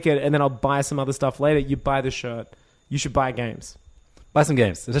might take it and then I'll buy some other stuff later. You buy the shirt. You should buy games. Buy some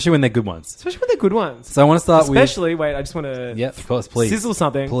games, especially when they're good ones. So I want to start wait, I just want to of course, please. Sizzle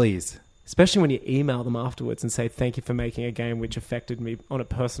something. Please. Especially when you email them afterwards and say, thank you for making a game which affected me on a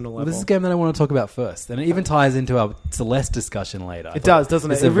personal level. Well, this is a game that I want to talk about first. And it even ties into our Celeste discussion later. It does, doesn't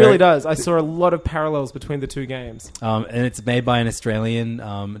it? It really does. I saw a lot of parallels between the two games. And it's made by an Australian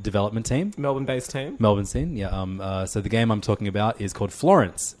development team. Melbourne-based team. Melbourne team, yeah. So the game I'm talking about is called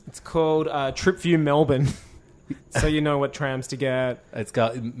Florence. It's called TripView Melbourne. So you know what trams to get. It's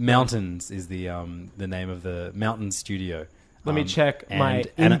got Mountains is the name of the Mountain Studio. Let me check my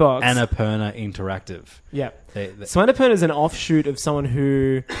inbox. Annapurna Interactive. Yeah. So Annapurna is an offshoot of someone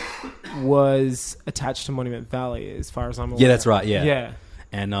who was attached to Monument Valley, as far as I'm aware. Yeah, that's right, yeah. Yeah.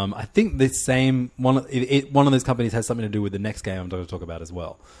 And I think this same one of those companies has something to do with the next game I'm going to talk about as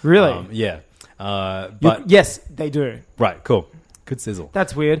well. Really? Yeah. But yes, they do. Right. Cool. Good sizzle.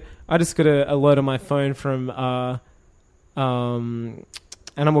 That's weird. I just got a alert on my phone from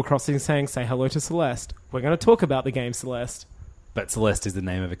Animal Crossing saying, "Say hello to Celeste." We're going to talk about the game Celeste. But Celeste is the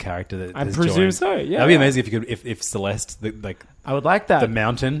name of a character that I has presume joined. so. Yeah, that'd be amazing if you could. If Celeste, I would like that. The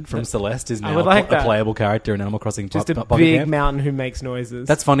mountain from Celeste is now like a playable character in Animal Crossing. Just a pocket big game. mountain who makes noises.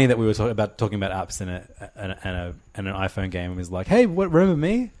 That's funny that we were talking about apps in an iPhone game. And it was like, hey, what? Remember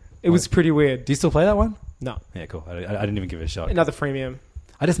me? It was pretty weird. Do you still play that one? No. Yeah, cool. I didn't even give it a shot. Another freemium.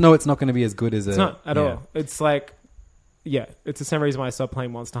 I just know it's not going to be as good as it's not at all. It's like, yeah, it's the same reason why I stopped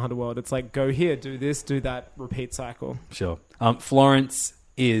playing Monster Hunter World. It's like, go here, do this, do that, repeat cycle. Sure. Florence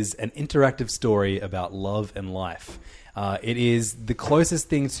is an interactive story about love and life. It is the closest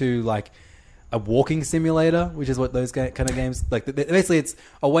thing to like a walking simulator, which is what those kind of games like. Basically, it's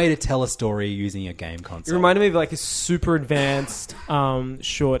a way to tell a story using a game console. It reminded me of like a super advanced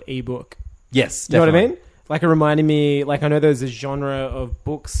short ebook. Yes, definitely. You know what I mean? Like it reminded me, like I know there's a genre of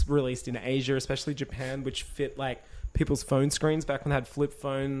books released in Asia, especially Japan, which fit like people's phone screens back when they had flip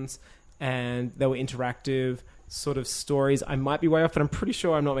phones and they were interactive sort of stories. I might be way off, but I'm pretty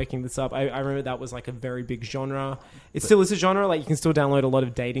sure I'm not making this up. I remember that was like a very big genre. It still is a genre. Like you can still download a lot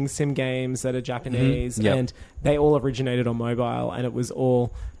of dating sim games that are Japanese, and they all originated on mobile, and it was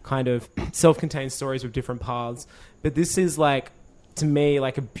all kind of self-contained stories with different paths. But this is like, to me,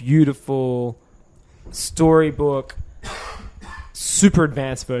 like a beautiful storybook, super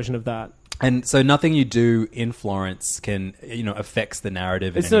advanced version of that. And so nothing you do in Florence can, affects the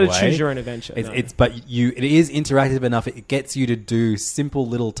narrative in any way. It's not a choose your own adventure. But it is interactive enough. It gets you to do simple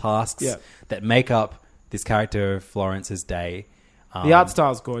little tasks that make up this character Florence's day. The art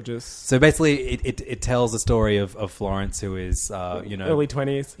style is gorgeous. So basically, it tells the story of Florence, who is early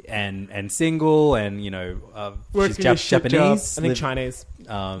 20s and single, and she's Japanese. I think Chinese.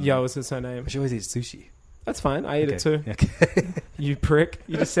 Yo is her surname. She always eats sushi. That's fine. I eat it too. Okay. You prick.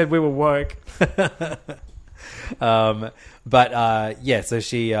 You just said we were woke. So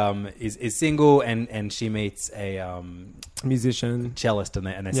she is single, and she meets a musician, cellist,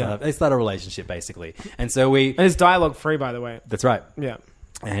 and they start a relationship basically. And so and it's dialogue free, by the way. That's right. Yeah.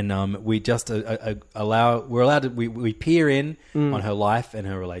 And we just we peer in on her life and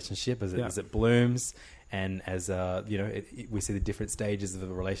her relationship as it blooms. And as we see the different stages of the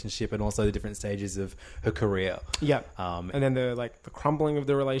relationship, and also the different stages of her career. Yeah, and then the crumbling of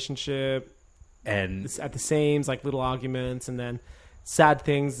the relationship, and at the seams, like little arguments, and then sad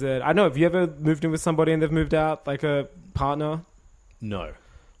things that I don't know. Have you ever moved in with somebody and they've moved out, like a partner? No.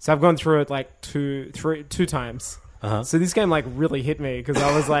 So I've gone through it like two times. Uh-huh. So this game like really hit me because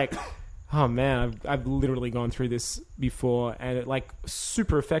I was like, oh man, I've literally gone through this before, and it like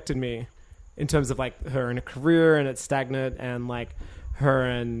super affected me. In terms of like her and her career, and it's stagnant, and like her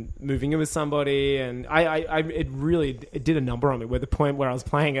and moving in with somebody, and it did a number on me. Where the point where I was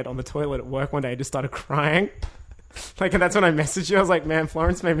playing it on the toilet at work one day, I just started crying. Like, and that's when I messaged you. I was like, "Man,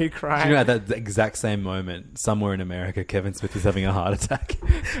 Florence made me cry." Do you know, at that exact same moment, somewhere in America, Kevin Smith was having a heart attack.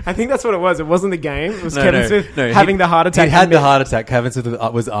 I think that's what it was. It wasn't the game. It was Kevin Smith having the heart attack. He had the heart attack. Kevin Smith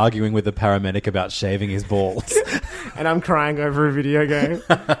was arguing with the paramedic about shaving his balls, and I'm crying over a video game.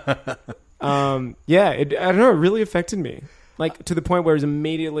 I don't know, it really affected me. Like, to the point where it was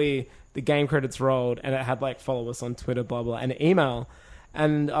immediately the game credits rolled and it had like follow us on Twitter, blah, blah, and an email.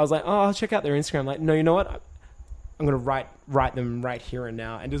 And I was like, oh, I'll check out their Instagram. Like, no, you know what? I'm going to write them right here and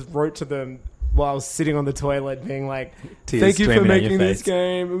now. And just wrote to them while I was sitting on the toilet being like, thank you for making this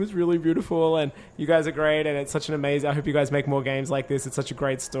game. It was really beautiful. And you guys are great. And it's such an amazing, I hope you guys make more games like this. It's such a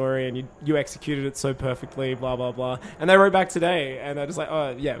great story. And you executed it so perfectly, blah, blah, blah. And they wrote back today. And they're just like,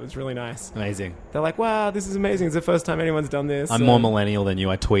 oh, yeah, it was really nice. Amazing. They're like, wow, this is amazing. It's the first time anyone's done this. I'm more millennial than you.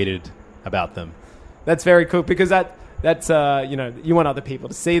 I tweeted about them. That's very cool because that's you want other people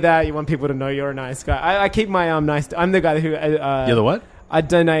to see that. You want people to know you're a nice guy. I keep my nice. I'm the guy who. You're the what? I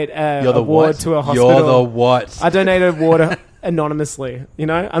donate an award to a hospital. You're the what? I donate an award anonymously.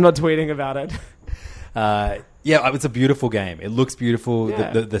 I'm not tweeting about it. It's a beautiful game. It looks beautiful.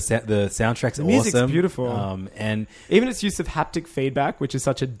 Yeah. The soundtrack's awesome. The music's beautiful. And even its use of haptic feedback, which is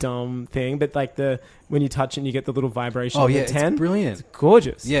such a dumb thing, but like when you touch it and you get the little vibration. Oh yeah, it's brilliant. It's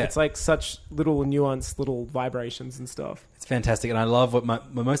gorgeous. Yeah, it's like such little nuanced little vibrations and stuff. It's fantastic, and I love what my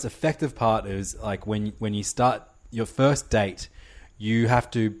most effective part is like when you start your first date. you have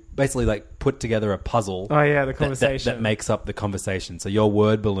to basically like put together a puzzle. Oh yeah, the conversation that makes up the conversation. So your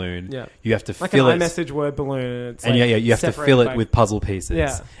word balloon, you have to like fill an it. iMessage word balloon. It's and like you have to fill it with puzzle pieces.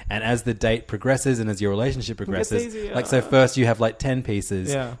 Yeah. And as the date progresses and as your relationship progresses, easier. like so first you have like 10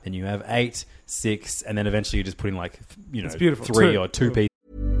 pieces, Yeah. then you have 8, 6, and then eventually you just put in like, you know, It's beautiful. 3 or 2 pieces.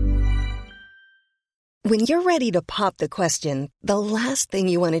 When you're ready to pop the question, the last thing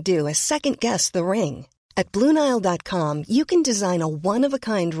you want to do is second-guess the ring. At BlueNile.com, you can design a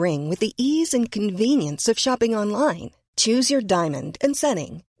one-of-a-kind ring with the ease and convenience of shopping online. Choose your diamond and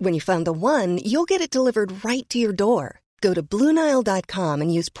setting. When you find the one, you'll get it delivered right to your door. Go to BlueNile.com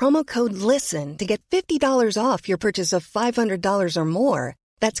and use promo code LISTEN to get $50 off your purchase of $500 or more.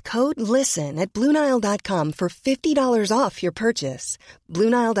 That's code LISTEN at BlueNile.com for $50 off your purchase.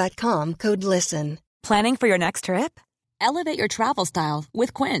 BlueNile.com, code LISTEN. Planning for your next trip? Elevate your travel style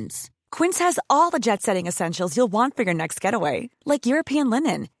with Quince. Quince has all the jet-setting essentials you'll want for your next getaway, like European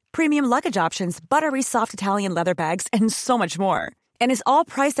linen, premium luggage options, buttery soft Italian leather bags, and so much more. And is all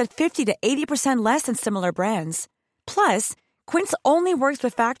priced at 50 to 80% less than similar brands. Plus, Quince only works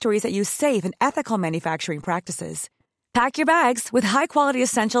with factories that use safe and ethical manufacturing practices. Pack your bags with high-quality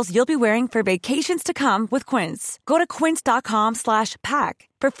essentials you'll be wearing for vacations to come with Quince. Go to quince.com/pack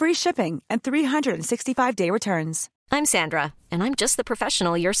for free shipping and 365-day returns. I'm Sandra, and I'm just the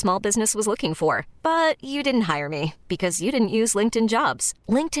professional your small business was looking for. But you didn't hire me because you didn't use LinkedIn Jobs.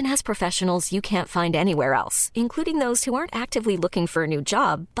 LinkedIn has professionals you can't find anywhere else, including those who aren't actively looking for a new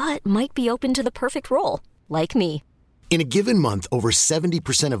job, but might be open to the perfect role, like me. In a given month, over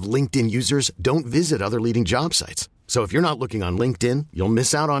 70% of LinkedIn users don't visit other leading job sites. So if you're not looking on LinkedIn, you'll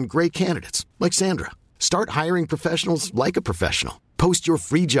miss out on great candidates like Sandra. Start hiring professionals like a professional. Post your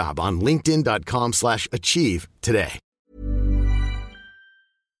free job on linkedin.com/achieve today.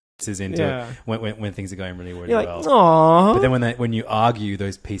 Into when things are going really, really You're well. like, aww. But then when you argue,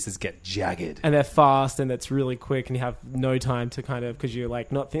 those pieces get jagged. And they're fast and it's really quick and you have no time to kind of, because you're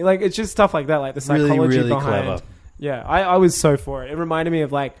like not thinking, like it's just stuff like that, like the psychology really, really behind. clever. Yeah, I was so for it. It reminded me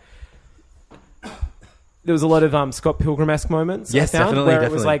of like, there was a lot of Scott Pilgrim-esque moments. Yes, I found, definitely, where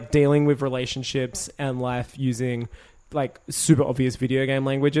it was like dealing with relationships and life using like super obvious video game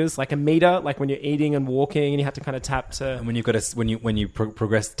languages, like a meter, like when you're eating and walking and you have to kind of tap to. And when you've got when you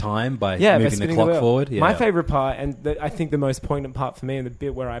progress time by by moving the spinning clock wheel. forward. Yeah. My favorite part, and I think the most poignant part for me, and the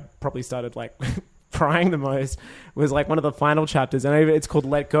bit where I probably started like crying the most, was like one of the final chapters, and it's called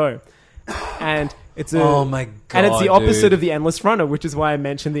Let Go. And it's oh my god! And it's the opposite dude. of the Endless Runner, which is why I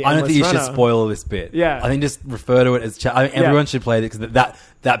mentioned the I Endless don't think you Runner. should spoil this bit. Yeah, I think just refer to it as. I mean, everyone should play it because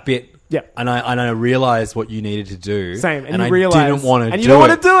that bit. Yeah, and I realized what you needed to do. Same, and I you realized, didn't want to. And you don't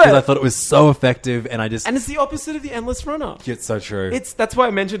want to do it because I thought it was so effective, and it's the opposite of the Endless Runner. It's so true. That's why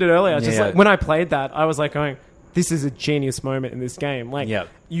I mentioned it earlier. Just Yeah. like when I played that, I was like going, this is a genius moment in this game. Like,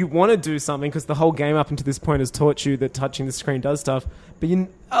 you want to do something because the whole game up until this point has taught you that touching the screen does stuff, but you...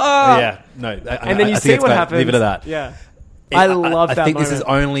 and then you see what happens. Leave it at that. Yeah. I love that I think moment. this is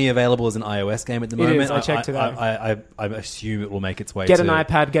only available as an iOS game at the moment. It is. I checked today. I assume it will make its way Get to... an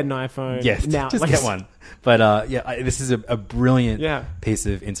iPad, get an iPhone. Yes, now. just get one. But this is a brilliant piece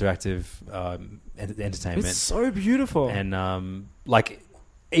of interactive entertainment. It's so beautiful. And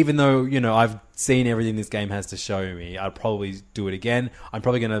even though, I've seen everything this game has to show me, I'd probably do it again. I'm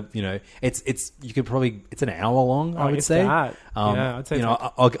probably going to, it's an hour long, I would say. That. I'd say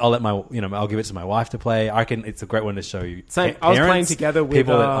I'll let my, I'll give it to my wife to play. I reckon it's a great one to show you. Same. I was playing together with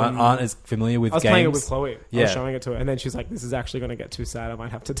people that aren't as familiar with games. I was playing it with Chloe. I was showing it to her, and then she's like, "This is actually going to get too sad. I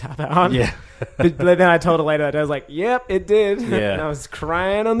might have to tap out." Yeah. but then I told her later that I was like, "Yep, it did." Yeah. And I was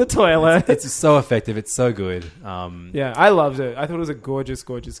crying on the toilet. It's so effective. It's so good. Yeah, I loved it. I thought it was a gorgeous,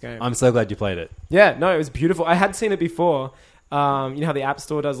 gorgeous game. I'm so glad you played it. Yeah, no, it was beautiful. I had seen it before. You know how the App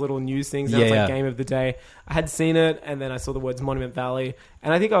Store does little news things? It's like Game of the Day. I had seen it, and then I saw the words Monument Valley,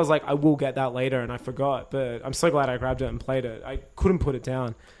 and I think I was like, I will get that later, and I forgot. But I'm so glad I grabbed it and played it. I couldn't put it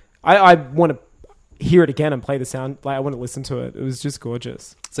down. I want to hear it again and play the sound. Like, I want to listen to it. It was just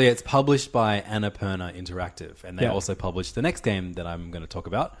gorgeous. So it's published by Annapurna Interactive, and they also published the next game that I'm going to talk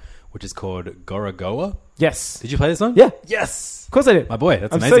about, which is called Gorogoa. Yes. Did you play this one? Yeah. Yes. Of course I did. My boy,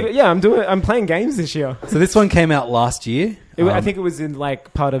 that's amazing. I'm playing games this year. So this one came out last year. I think it was in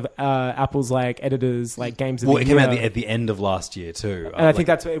like part of Apple's like editors like games of the year. Well, it came out at the end of last year too. And I think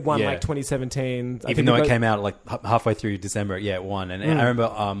that's it won like 2017. Even though it came out like halfway through December, it won. And I remember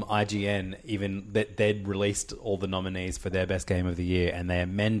IGN even they'd released all the nominees for their best game of the year, and they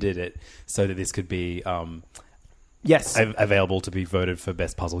amended it so that this could be available to be voted for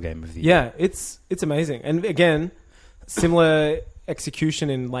best puzzle game of the year. Yeah, it's amazing. And again, similar execution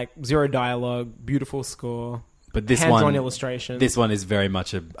in like zero dialogue, beautiful score. But this hands-on illustration. This one is very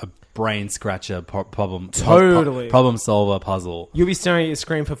much a brain scratcher problem. Totally. Problem solver puzzle. You'll be staring at your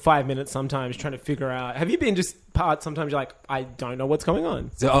screen for 5 minutes sometimes trying to figure out... Have you been just sometimes you're like, I don't know what's going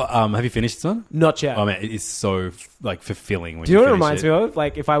on. So, have you finished this one? Not yet. Oh man, it is so fulfilling when Do you know what it finish reminds me of?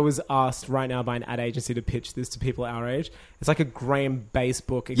 Like if I was asked right now by an ad agency to pitch this to people our age, it's like a Graham Base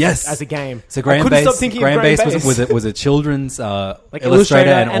book as a game. So Graham Base was a children's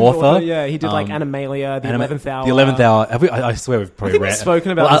illustrator and author. Yeah, he did like Animalia, The 11th Hour. The 11th Hour. I swear we've probably we've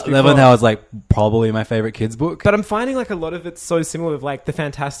spoken about this 11th Hour is like probably my favorite kids book. But I'm finding like a lot of it's so similar with like the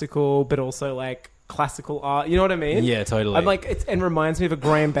fantastical, but also like classical art. You know what I mean? Yeah, totally. I'm like, and reminds me of a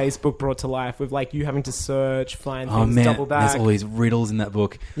Graham Base book brought to life with like you having to search, find things, double back. There's all these riddles in that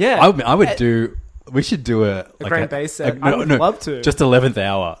book. Yeah, I would do. We should do a Graham Base set. I would love to. Just 11th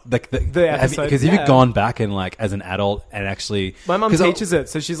Hour. Because if you've gone back and like as an adult and actually... My mum teaches it.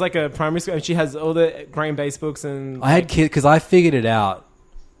 So she's like a primary school and she has all the Graham Base books and... I had kids because I figured it out.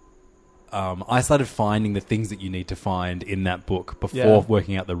 I started finding the things that you need to find in that book before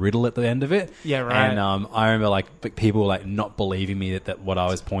working out the riddle at the end of it. Yeah, right. And I remember like people like not believing me that what I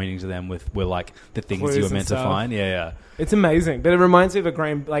was pointing to them with were like the things Clues you were meant to find. Yeah. It's amazing, but it reminds me of a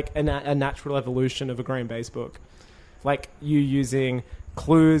Graham, like a natural evolution of a Graham Base book, like you using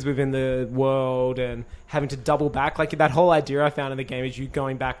clues within the world and having to double back. Like that whole idea I found in the game is you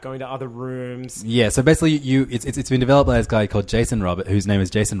going to other rooms. Yeah, so basically it's been developed by this guy called Jason Roberts, whose name is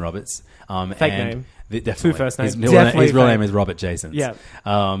Jason Roberts. Fake name. Definitely. Two first names. His real name is Robert Jason. Yeah.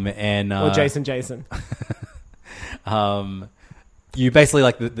 Or Jason. You basically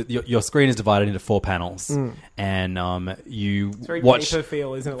like your screen is divided into 4 panels, and you it's very watch paper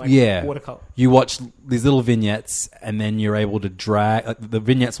feel, isn't it? Like watercolor. You watch these little vignettes, and then you're able to drag. The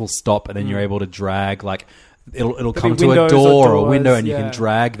vignettes will stop, and then you're able to drag. Like it'll come to a door or a window, and you can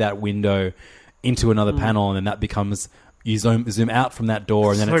drag that window into another panel, and then that becomes. You zoom out from that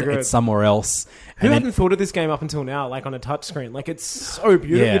door, and then it's somewhere else. Who hadn't thought of this game up until now, like on a touchscreen? Like it's so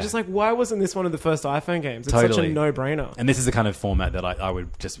beautiful. Yeah. You're just like, why wasn't this one of the first iPhone games? It's such a no-brainer. And this is the kind of format that I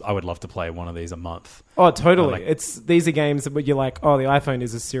would love to play one of these a month. Oh, totally. These are games that you're like, oh, the iPhone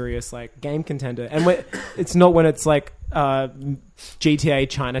is a serious like game contender, and it's not when it's like GTA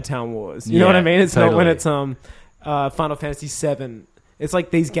Chinatown Wars. You know what I mean? It's not when it's Final Fantasy VII. It's like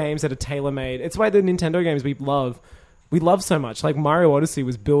these games that are tailor-made. It's why the Nintendo games we love so much. Like Mario Odyssey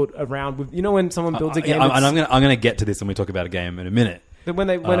was built around with, you know, when someone builds a game. And I'm gonna get to this when we talk about a game in a minute. But when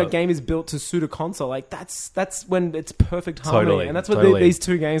a game is built to suit a console, like that's when it's perfect harmony, totally, and that's what these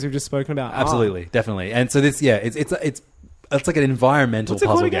two games we've just spoken about. Absolutely, definitely. And so this, it's like an environmental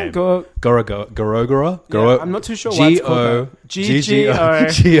puzzle game. I'm not too sure why it's called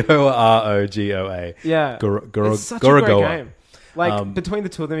Gorogoa. Yeah, it's such a great game. Like between the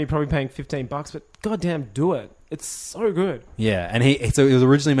two of them, you're probably paying $15, but goddamn, do it! It's so good. Yeah, and so it was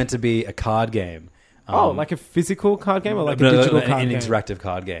originally meant to be a card game. Like a physical card game or like a digital card game? An interactive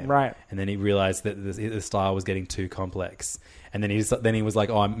card game. Right. And then he realized that the style was getting too complex. And then he was like,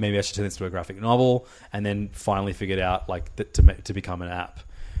 oh, maybe I should turn this into a graphic novel. And then finally figured out like to become an app.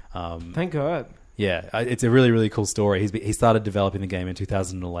 Thank God. Yeah, it's a really, really cool story. He started developing the game in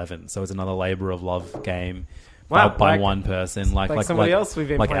 2011. So it's another labor of love game. Wow, by one person, like somebody else we've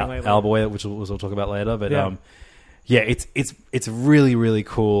been playing lately. Owlboy, which we'll talk about later. But it's really, really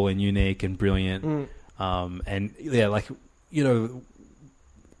cool and unique and brilliant. And yeah, like, you know,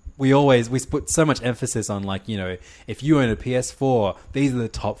 we put so much emphasis on, like, you know, if you own a PS4, these are the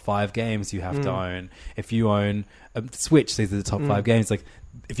top 5 games you have to own. If you own a Switch, these are the top 5 games. Like,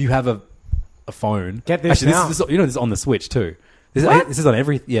 if you have a phone, get this now. This is on the Switch too. This is on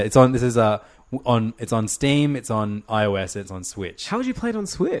every. Yeah, it's on. This is It's on Steam, it's on iOS, it's on Switch. How would you play it on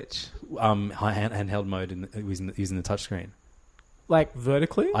Switch? Handheld mode using the touchscreen. Like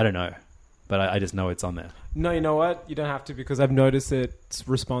vertically? I don't know, but I just know it's on there. No, you know what? You don't have to, because I've noticed it's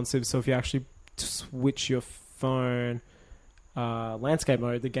responsive. So if you actually switch your phone landscape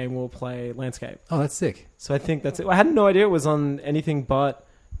mode, the game will play landscape. Oh, that's sick. So I think that's it. I had no idea it was on anything but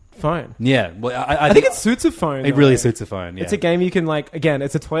phone. Yeah, well, I think it suits a phone. It really suits a phone. Yeah. It's a game you can, like, again,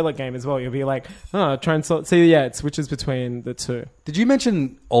 it's a toilet game as well. You'll be like, try and see. Yeah, it switches between the two. Did you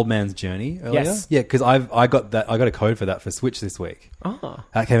mention Old Man's Journey earlier? Yes. Yeah, because I got a code for that for Switch this week. Oh,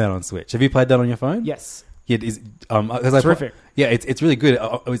 that came out on Switch. Have you played that on your phone? Yes. Yeah, it is. Terrific. It's really good.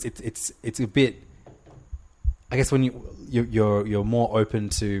 It's a bit. I guess when you're more open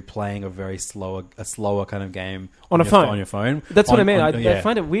to playing a slower kind of game on your phone. That's what I mean. I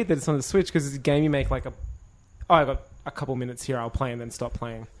find it weird that it's on the Switch, because it's a game you make like I got a couple minutes here, I'll play and then stop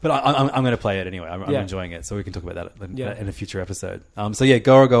playing. But I'm going to play it anyway. I'm enjoying it, so we can talk about that in a future episode. So yeah,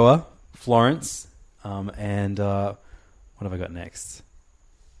 Gorogoa, Florence. And what have I got next?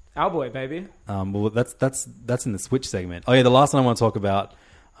 Owlboy, baby. Well, that's in the Switch segment. Oh yeah, the last one I want to talk about.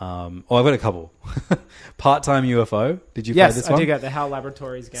 I've got a couple. Part-Time UFO. Did you play this one? Yes, I did get the HAL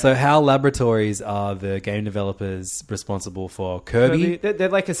Laboratories game. So HAL Laboratories are the game developers responsible for Kirby. They're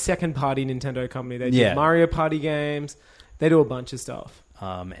like a second-party Nintendo company. They do Mario Party games. They do a bunch of stuff.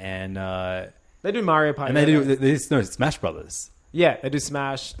 They do Mario Party. And they do Smash Brothers. Yeah, they do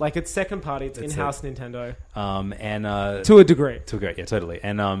Smash. Like, it's second party. It's in-house Nintendo. To a degree. Yeah, totally.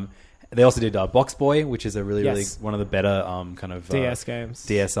 And they also did Box Boy, which is a really one of the better kind of DS games.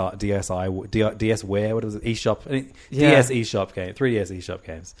 DSware, what was it? eShop. DS eShop game, 3DS eShop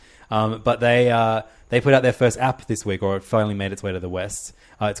games. But they put out their first app this week, or it finally made its way to the West.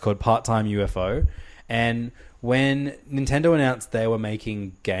 It's called Part-Time UFO. And when Nintendo announced they were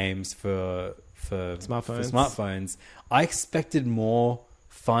making games for smartphones, I expected more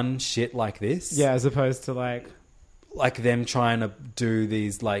fun shit like this. Yeah, as opposed to like them trying to do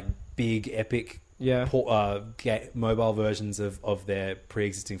these like big epic mobile versions of their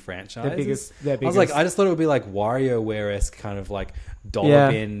pre-existing franchises. Their biggest. I was like, I just thought it would be like WarioWare-esque kind of like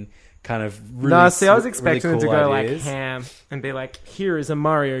dollar bin kind of really I was expecting really cool them to go ideas. like ham and be like, here is a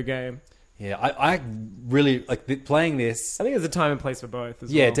Mario game. Yeah, I really like playing this. I think there's a time and place for both as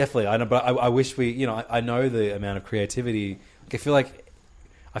well. Yeah, definitely. I know, but I wish we, I know the amount of creativity. Like,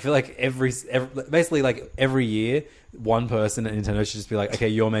 I feel like every year, one person at Nintendo should just be like, okay,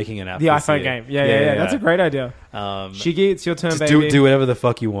 you're making an app. The iPhone game. Yeah. That's a great idea. Shiggy, it's your turn, baby. Do whatever the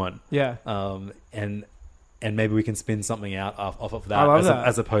fuck you want. Yeah. And maybe we can spin something out off of that, I love that.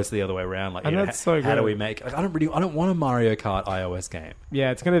 as opposed to the other way around. Like, that's so good. How do we make? Like, I don't want a Mario Kart iOS game.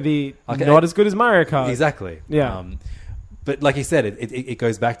 Yeah, it's going to be not as good as Mario Kart. Exactly. Yeah. But like you said, it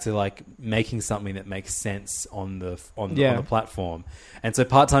goes back to like making something that makes sense on the platform. And so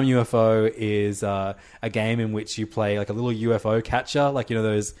Part-Time UFO is a game in which you play like a little UFO catcher, like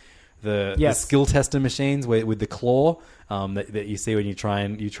those the skill tester machines with the claw that you see when you try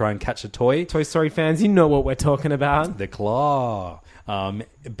and catch a toy. Toy Story fans, you know what we're talking about. The claw.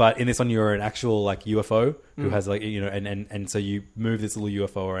 But in this one, you're an actual like UFO who has like and so you move this little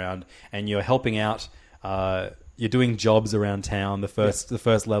UFO around and you're helping out. You're doing jobs around town. The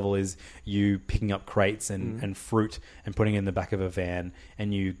first level is you picking up crates and fruit and putting it in the back of a van,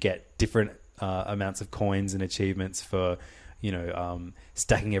 and you get different amounts of coins and achievements for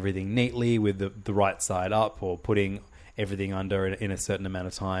stacking everything neatly with the right side up, or putting everything under in a certain amount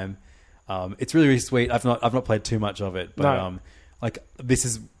of time. It's really, really sweet. I've not played too much of it, but like this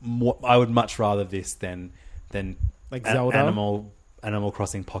is more. I would much rather this than like Zelda. Animal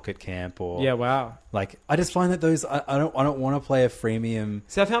Crossing Pocket Camp, or like I just find that those I don't want to play a freemium.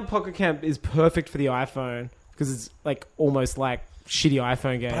 See, I found Pocket Camp is perfect for the iPhone because it's like almost like shitty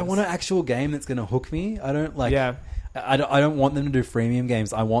iPhone games. But I want an actual game that's going to hook me. I don't like. Yeah. I don't want them to do freemium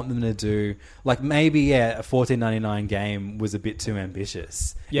games. I want them to do like maybe a $14.99 game was a bit too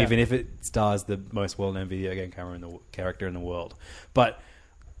ambitious, even if it stars the most well-known video game character in the world, but.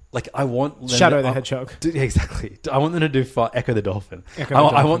 Like I want Shadow the Hedgehog. Exactly. I want them to do Echo the Dolphin.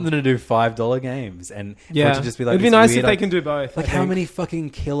 I want them to do $5 games, and for it to just be like. It'd be nice if they can do both. Like how many fucking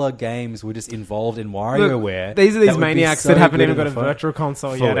killer games were just involved in WarioWare? Look, these are these maniacs that haven't even got a virtual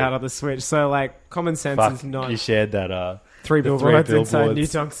console yet out of the Switch. So like common sense is not. You shared that. 3 billboards inside New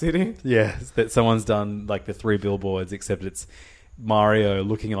Donk City. Yes, that someone's done like the 3 billboards, except it's Mario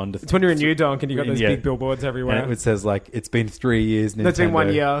looking on. It's when you're in New Donk and you got those big billboards everywhere. And it says like it's been 3 years. Nintendo. That's been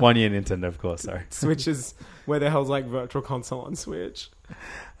 1 year. 1 year Nintendo, of course. Sorry. Switch is where the hell's like virtual console on Switch.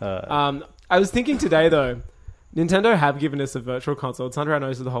 I was thinking today though, Nintendo have given us a virtual console. It's under our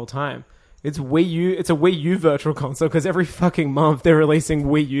noses the whole time. It's Wii U. It's a Wii U virtual console because every fucking month they're releasing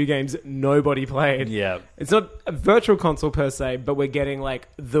Wii U games nobody played. Yeah. It's not a virtual console per se, but we're getting like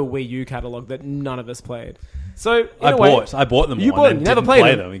the Wii U catalog that none of us played. So I bought them. You bought them. You never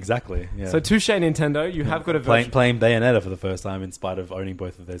played them. Exactly. Yeah. So touche, Nintendo. You have got a virtual... playing Bayonetta for the first time in spite of owning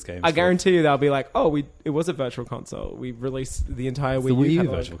both of those games. I guarantee you they'll be like, it was a virtual console. We released the entire Wii U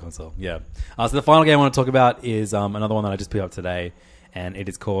catalog. Virtual console. Yeah. So the final game I want to talk about is another one that I just picked up today. And it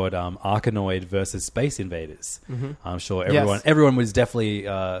is called Arkanoid versus Space Invaders. Mm-hmm. I'm sure everyone was definitely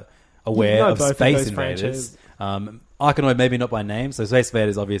aware of Space Invaders. Arkanoid, maybe not by name. So Space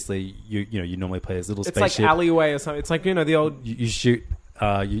Invaders, obviously, you normally play as little spaceship. It's like Alleyway or something. It's like the old. You shoot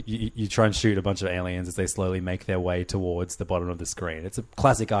you try and shoot a bunch of aliens as they slowly make their way towards the bottom of the screen. It's a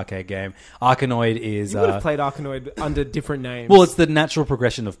classic arcade game. Arkanoid is... You would have played Arkanoid under different names. Well, it's the natural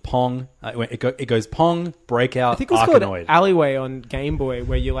progression of Pong. It goes Pong, Breakout, I think it was Arkanoid. called Alleyway on Game Boy,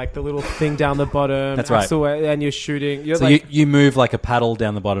 where you like the little thing down the bottom. That's right. And you're shooting. So like, you move like a paddle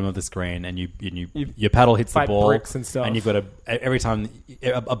down the bottom of the screen, and your paddle hits the ball. Bricks and stuff. And you've got every time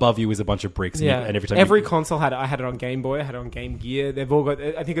above you is a bunch of bricks. And every time every console had it. I had it on Game Boy. I had it on Game Gear. They've all got.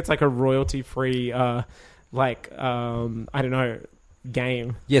 I think it's like a royalty-free, I don't know,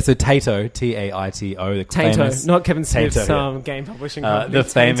 game. Yeah, so Taito, Taito, the Taito, famous, not Kevin Smith's Taito, game publishing company. The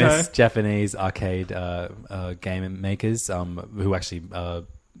famous Japanese arcade game makers who actually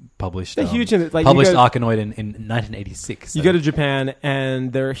published Arkanoid in 1986. So. You go to Japan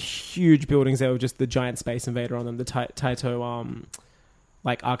and there are huge buildings there with just the giant Space Invader on them, the Taito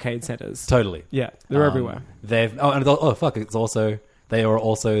like arcade centers. Totally. Yeah, they're everywhere. It's also... They are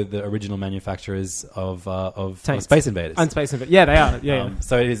also the original manufacturers of Space Invaders. And Space Invaders. Yeah, they are. Yeah.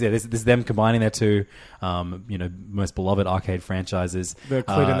 So it is. Yeah, this is them combining their two, most beloved arcade franchises. The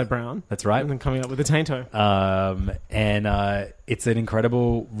Clued and the Brown. That's right. And then coming up with the Taito. And it's an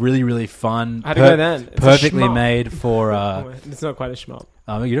incredible, really, really fun. How'd it go then? It's perfectly made for. It's not quite a shmup.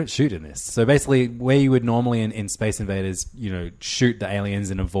 You don't shoot in this. So basically, where you would normally in Space Invaders, shoot the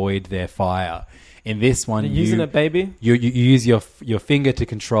aliens and avoid their fire. In this one, you're using it, baby. You use your finger to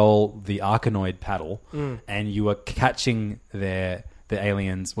control the Arkanoid paddle, and you are catching the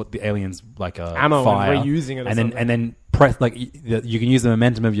aliens. What the aliens like a ammo fire, and reusing it, and then press you can use the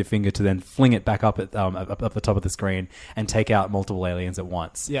momentum of your finger to then fling it back up at up the top of the screen and take out multiple aliens at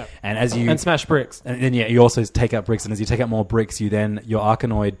once. Yeah, and smash bricks. And then you also take out bricks, and as you take out more bricks, your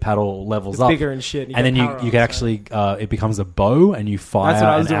Arkanoid paddle levels up bigger and shit. And then you can actually it becomes a bow, and you fire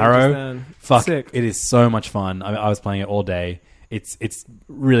an arrow. Fuck, sick. It is so much fun. I was playing it all day. It's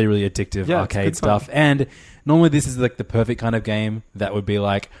really, really addictive arcade stuff. And normally this is like the perfect kind of game that would be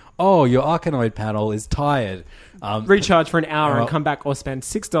like, oh, your Arkanoid paddle is tired. Recharge for an hour and come back or spend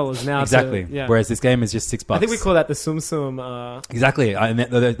 $6 now. Exactly. Whereas this game is just $6. I think we call that the Sum Sum. Exactly. And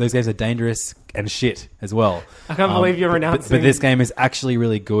those games are dangerous and shit as well. I can't believe you're announcing. But this game is actually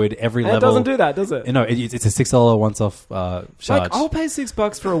really good. Every level. It doesn't do that, does it? No, it's a $6 once-off charge. Like, I'll pay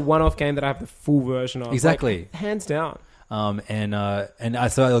 $6 for a one-off game that I have the full version of. Exactly. Like, hands down. So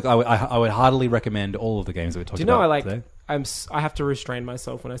I would heartily recommend all of the games that we talked about today. I have to restrain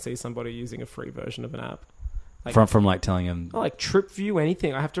myself when I see somebody using a free version of an app. Like, from like telling them... like TripView,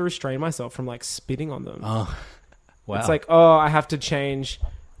 anything. I have to restrain myself from like spitting on them. Oh, wow. It's like, I have to change...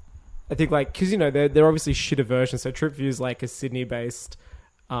 I think like... Because, they're obviously shitter versions. So TripView is like a Sydney-based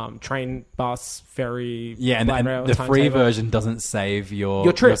train, bus, ferry... Yeah, and the free version doesn't save your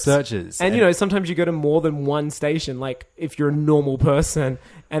trips. Your searches. And, sometimes you go to more than one station, like if you're a normal person.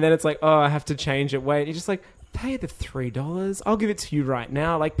 And then it's like, I have to change it. Wait, you're just like... Pay the $3. I'll give it to you right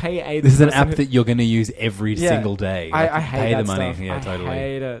now. Like, pay This is an app that you're going to use every single day. Like, I hate pay that the money. stuff. Yeah, totally. I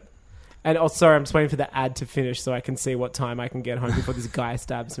hate it. And sorry, I'm just waiting for the ad to finish so I can see what time I can get home before this guy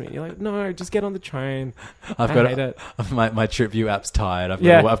stabs me. And you're like, no, just get on the train. I hate it. My TripView app's tired. I've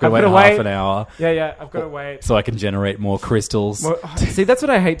got to wait half an hour. Yeah, I've got to wait. So I can generate more crystals. See, that's what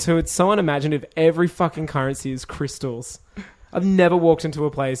I hate too. It's so unimaginative. Every fucking currency is crystals. I've never walked into a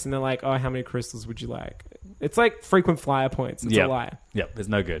place and they're like, how many crystals would you like? It's like frequent flyer points. It's a lie. Yep, it's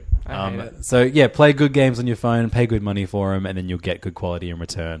no good. I hate it. So, play good games on your phone, pay good money for them, and then you'll get good quality in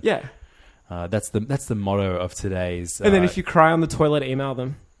return. Yeah. That's the motto of today's... and then if you cry on the toilet, email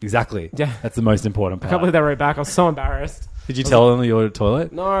them. Exactly. Yeah. That's the most important part. I can't believe they wrote back. I was so embarrassed. Did you tell them you're on the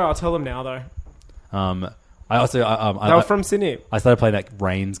toilet? No, I'll tell them now, though. I also... they were from Sydney. I started playing that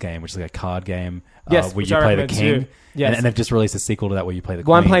Reigns game, which is like a card game yes, where you play the king. Yes. And they've just released a sequel to that where you play the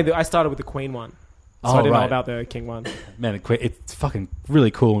queen. I started with the Queen one. So I didn't know about the King one. Man, it's fucking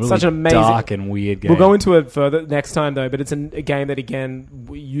really cool. Really such an amazing, dark and weird game. We'll go into it further next time, though, but it's a game that, again,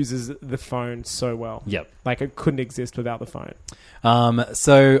 uses the phone so well. Yep. Like, it couldn't exist without the phone.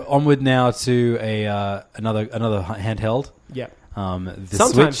 So, onward now to another handheld. Yep.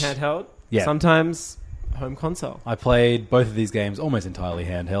 Sometimes Switch. Handheld. Yeah. Sometimes home console. I played both of these games almost entirely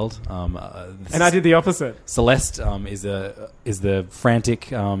handheld. And I did the opposite. Celeste is the frantic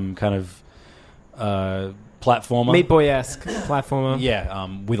kind of... platformer, Meat Boy-esque platformer. Yeah,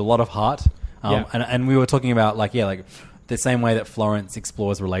 with a lot of heart. And we were talking about like the same way that Florence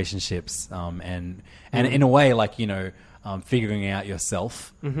explores relationships, and in a way figuring out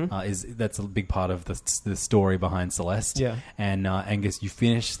yourself that's a big part of the story behind Celeste. Yeah. And Angus, you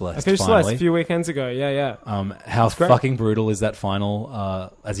finished Celeste. I finished finally. Celeste a few weekends ago. Yeah. How fucking brutal is that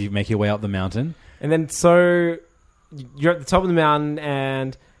final as you make your way up the mountain? And then so you're at the top of the mountain,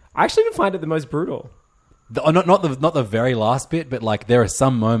 and I actually didn't find it the most brutal. Not the very last bit, but like there are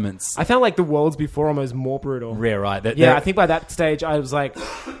some moments. I found like the worlds before almost more brutal. Yeah, right. I think by that stage I was like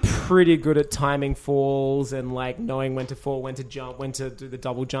pretty good at timing falls and like knowing when to fall, when to jump, when to do the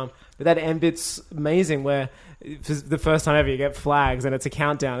double jump. But that end bit's amazing where for the first time ever you get flags and it's a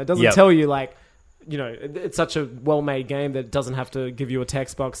countdown. It doesn't tell you like, you know, it's such a well-made game that it doesn't have to give you a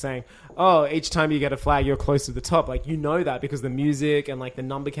text box saying, oh, each time you get a flag, you're close to the top. Like, you know that because the music and, like, the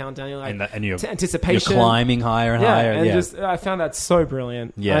number countdown, you're like, and you're, anticipation. You're climbing higher and higher. And just, I found that so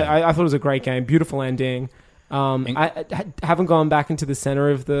brilliant. Yeah. I thought it was a great game. Beautiful ending. I haven't gone back into the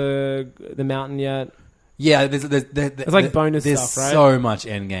center of the mountain yet. Yeah, there's like bonus there's stuff, right? so much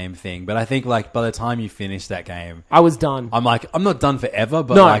end game thing, but I think like by the time you finish that game, I was done. I'm not done forever,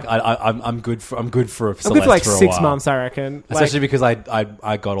 but No. like I'm good for Celeste I'm good for like for a 6 while. months, I reckon. Especially because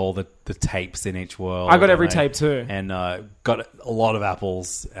I got all the tapes in each world. I got every tape too, and got a lot of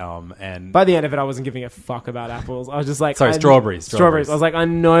apples. And by the end of it, I wasn't giving a fuck about apples. I was just like, strawberries. I was like, I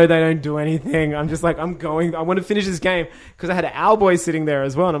know they don't do anything. I'm just like, I want to finish this game because I had an Owlboy sitting there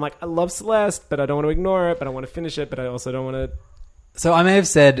as well, and I'm like, I love Celeste, but I don't want to ignore it, but I want to finish it, but I also don't want to. So I may have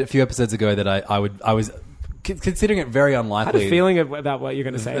said a few episodes ago that I was considering it very unlikely. I had a feeling about what you're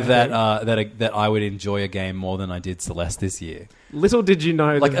going to say. That I would enjoy a game more than I did Celeste this year. Little did you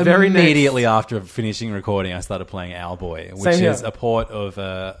know, like very immediately after finishing recording, I started playing Owlboy, which is a port of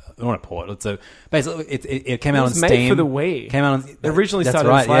not a port. It's basically it came out on Steam. It was made for the Wii. Came out on. It originally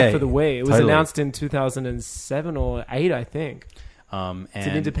started its life for the Wii. It was announced in 2007 or 8, I think. And it's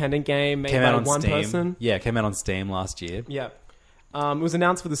an independent game made came by out on one Steam. person. Yeah, it came out on Steam last year. Yeah, it was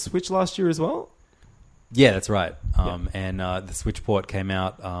announced for the Switch last year as well. Yeah, that's right. And the Switch port came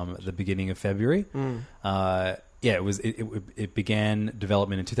out at the beginning of February. It began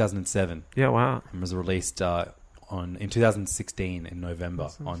development in 2007. Yeah, wow. And was released in 2016 in November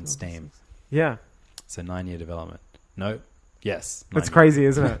on Steam. Yeah. So 9-year development. No, yes. That's crazy,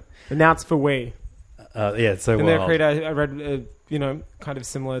 isn't it? Announced for Wii. Yeah, so and well. their creator, I read, kind of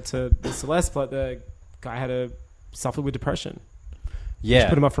similar to the Celeste, but the guy suffered with depression. Yeah. Which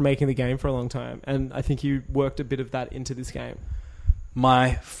put him up from making the game for a long time. And I think you worked a bit of that into this game.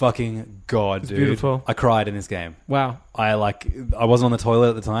 My fucking God, dude. Beautiful. I cried in this game. Wow. I wasn't on the toilet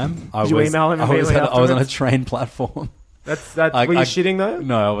at the time. Did you email him immediately I was on a afterwards? train platform. Were you shitting though?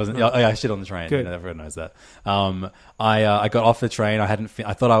 No, I wasn't. I shit on the train. Good. Everyone knows that. I got off the train.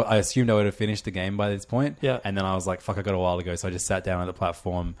 I assumed I would have finished the game by this point. Yeah. And then I was like, fuck, I got a while to go. So I just sat down on the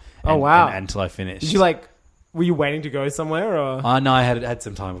platform. Oh, wow. Until I finished. Did you were you waiting to go somewhere or? No, I had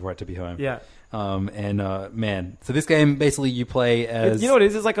some time before I had to be home. Yeah. Man. So this game, basically you play as... You know what it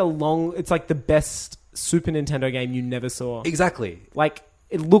is? It's like the best Super Nintendo game you never saw. Exactly. Like,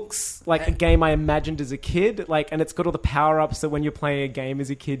 it looks like a game I imagined as a kid, and it's got all the power-ups that when you're playing a game as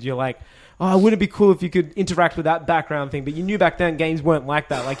a kid, you're like, oh, wouldn't it be cool if you could interact with that background thing? But you knew back then games weren't like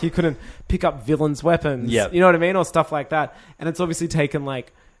that. Like, you couldn't pick up villains' weapons. Yep. You know what I mean? Or stuff like that. And it's obviously taken,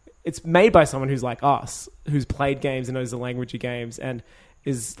 it's made by someone who's like us, who's played games and knows the language of games, and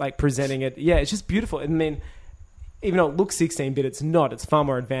is, presenting it. Yeah, it's just beautiful. I mean, even though it looks 16-bit, it's not. It's far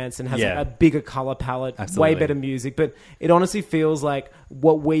more advanced and has a bigger color palette, Absolutely. way better music. But it honestly feels like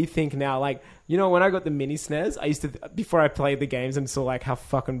what we think now. Like, when I got the mini SNES, I used to, before I played the games and saw how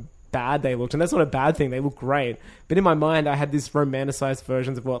fucking bad they looked. And that's not a bad thing. They look great. But in my mind, I had this romanticized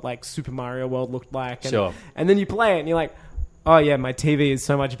versions of what Super Mario World looked like. And, sure. And then you play it and you're like, oh yeah, my TV is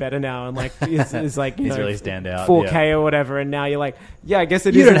so much better now, and it's really stand out, 4K or whatever. And now you're like, yeah, I guess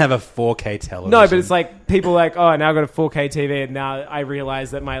it is. You don't have a 4K television. No, but it's like people are like, oh, now I've got a 4K TV, and now I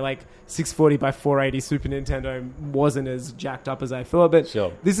realize that my 640 by 480 Super Nintendo wasn't as jacked up as I thought. But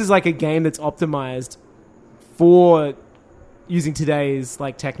sure. This is a game that's optimized for using today's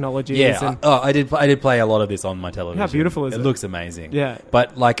technologies. Yeah, I did play a lot of this on my television. How beautiful is it? It looks amazing. Yeah,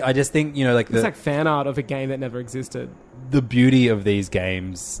 but I just think it's fan art of a game that never existed. The beauty of these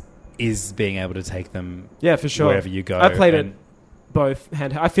games is being able to take them, for sure, wherever you go. I played it both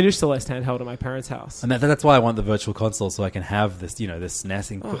handheld. I finished Celeste handheld at my parents' house, and that's why I want the Virtual Console, so I can have this, the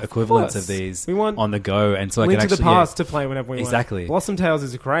SNES equivalents of these on the go, and so Link I can to the Past to play whenever we want. Exactly. Blossom Tales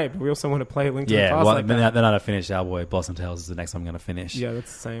is great, but we also want to play Link to the Past. Well, then I finished Owlboy. Blossom Tales is the next one I'm going to finish. Yeah,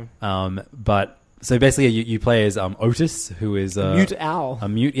 that's the same. But so basically, you play as Otis, who is a mute owl. A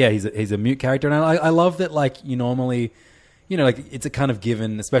mute, yeah, he's a mute character, and I love that. You normally, it's a kind of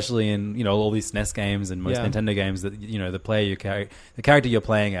given, especially in all these SNES games and most Nintendo games, that the character you're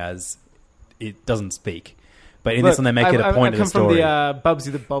playing as, it doesn't speak. But in this one, they make it a point of the story. I come from the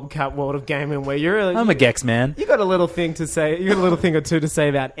Bubsy the Bobcat world of gaming, where I'm a Gex man. You got a little thing to say. You got a little thing or two to say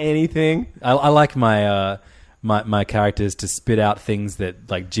about anything. I like my my characters to spit out things that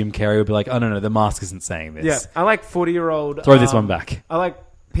like Jim Carrey would be like, oh no, the mask isn't saying this. Yeah, I like 40-year-old. Throw this one back. I like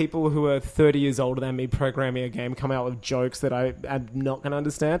people who are 30 years older than me programming a game come out with jokes that I am not going to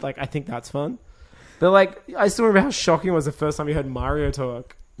understand. Like, I think that's fun. But like, I still remember how shocking it was the first time you heard Mario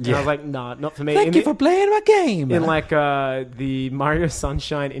talk. And I was like, nah, not for me. Thank you for playing my game. In like the Mario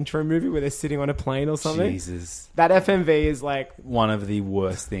Sunshine intro movie where they're sitting on a plane or something. Jesus. That FMV is like one of the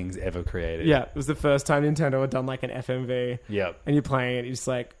worst things ever created. Yeah, it was the first time Nintendo had done like an FMV. Yep. And you're playing it, you're just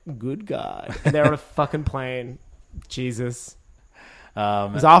like, good God. And they're on a fucking plane. Jesus. It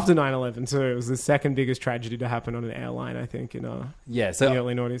was after 9/11 too. It was the second biggest tragedy to happen on an airline, I think, in the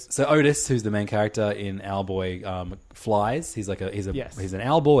early noughties. So Otis, who's the main character in Owlboy, flies. He's like he's an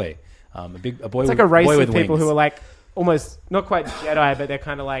owlboy, a boy. It's like a race with of people wings. who are like almost not quite Jedi, but they're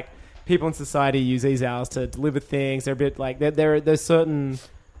kind of like people in society use these owls to deliver things. They're a bit like they're certain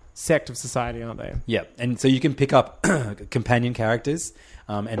sect of society, aren't they? Yeah, and so you can pick up companion characters.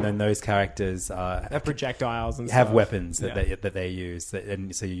 And then those characters have projectiles and have stuff. weapons that they use,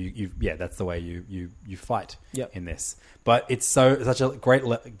 and so you that's the way you fight in this. But it's such a great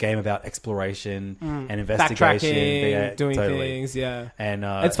game about exploration and investigation, backtracking, doing things. Yeah, and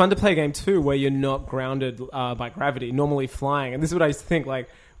it's fun to play a game too where you're not grounded by gravity. Normally flying, and this is what I used to think like.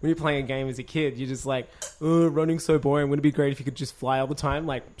 When you're playing a game as a kid, you're just like, oh, running's so boring. Wouldn't it be great if you could just fly all the time?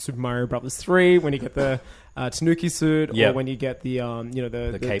 Like Super Mario Brothers 3, when you get the Tanuki suit, or when you get the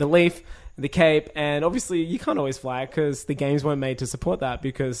the leaf, the cape. And obviously, you can't always fly because the games weren't made to support that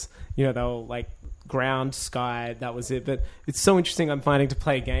because, they'll like ground, sky, that was it. But it's so interesting, I'm finding, to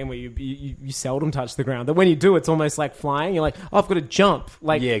play a game where you seldom touch the ground. That when you do, it's almost like flying. You're like, oh, I've got to jump.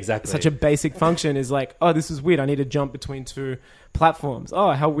 Like, yeah, exactly. Such a basic function is like, oh, this is weird. I need to jump between two platforms.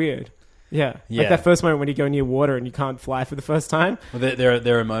 Oh, how weird. Yeah. Like that first moment when you go near water and you can't fly for the first time. Well,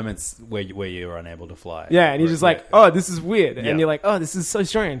 there are moments where you're unable to fly. Yeah, and you're just like, oh, this is weird. And you're like, oh, this is so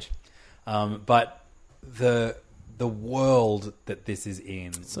strange. But the world that this is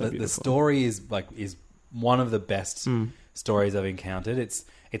in, the story is one of the best stories I've encountered. It's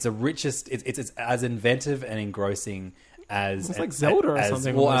as inventive and engrossing as it's like Zelda or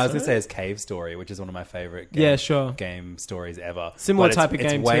something. Well, I was going to say as Cave Story, which is one of my favorite game stories ever. Similar type of game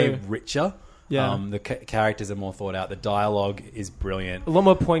too. It's way too. richer. Yeah. The characters are more thought out. The dialogue is brilliant. A lot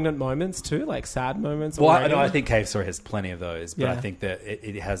more poignant moments too, like sad moments. Well, I think Cave Story has plenty of those, but I think that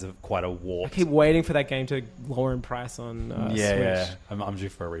it has quite a warped. I keep waiting for that game to lower in price on Switch. Yeah. I'm due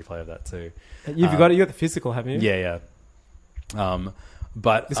for a replay of that too. You got the physical, haven't you? Yeah.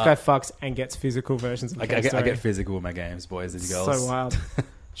 But this guy fucks and gets physical versions of Cave Story. I get physical with my games, boys and girls. So wild.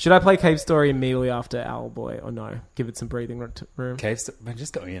 Should I play Cave Story immediately after Owlboy or no? Give it some breathing room. Cave Story, man,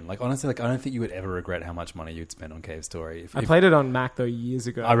 just go in. Like honestly, I don't think you would ever regret how much money you'd spend on Cave Story. I played it on Mac though years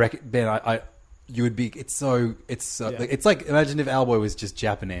ago. I reckon, Ben, you would be. It's like imagine if Owlboy was just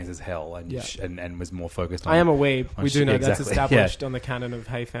Japanese as hell and was more focused on. I am a weeb. We do know that's established on the canon of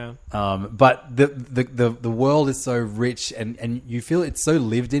Hey Fam. But the world is so rich and you feel it's so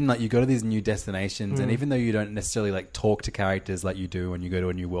lived in. Like you go to these new destinations and even though you don't necessarily like talk to characters like you do when you go to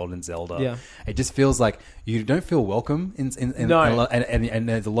a new world in Zelda, it just feels like you don't feel welcome in no. and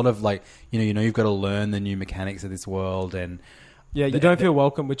there's a lot of like you've got to learn the new mechanics of this world and. Yeah, you don't feel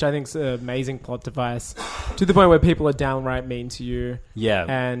welcome, which I think is an amazing plot device, to the point where people are downright mean to you. Yeah,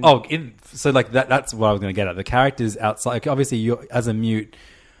 and so like that's what I was going to get at. The characters outside, like obviously, you as a mute,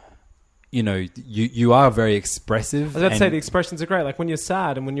 you are very expressive. I was about to say the expressions are great. Like when you're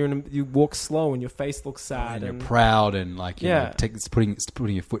sad and when you walk slow and your face looks sad and you're proud and like putting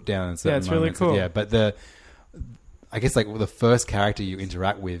your foot down. In certain it's really cool. But I guess like the first character you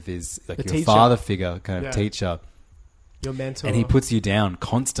interact with is like your teacher. Father figure, kind of teacher. Your mentor. And he puts you down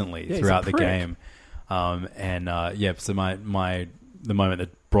constantly throughout the game. So the moment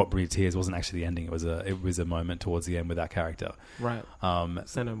that brought me to tears wasn't actually the ending. It was a moment towards the end with that character. Right.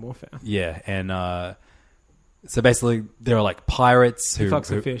 Xenomorph. Yeah. And so basically there are like pirates who... He fucks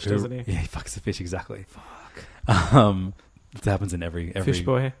a fish, doesn't he? Yeah, he fucks a fish, exactly. Fuck. It happens in every Fish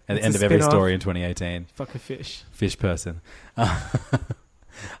boy. At the end of every story in 2018. Fuck a fish. Fish person.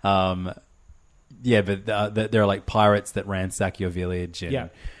 Yeah, but there are like pirates that ransack your village, and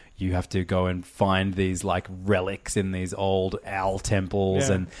you have to go and find these like relics in these old owl temples,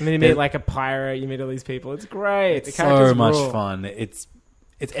 and then you meet like a pirate. You meet all these people. It's great. It's so much fun. It's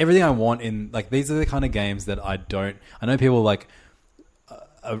everything I want in like these are the kind of games that I know people like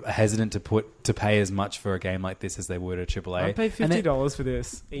are hesitant to pay as much for a game like this as they would a AAA. I'd pay $50 for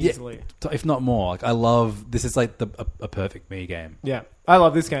this easily, if not more. Like I love this. Is like a perfect me game. Yeah, I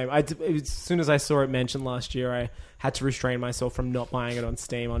love this game. As soon as I saw it mentioned last year, I had to restrain myself from not buying it on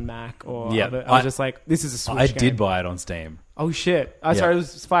Steam on Mac or Yeah, other. I was just like, this is a Switch I game. did buy it on Steam. Oh shit! Sorry, it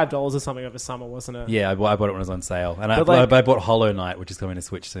was $5 or something over summer, wasn't it? Yeah, I bought it when it was on sale, and I bought Hollow Knight, which is coming to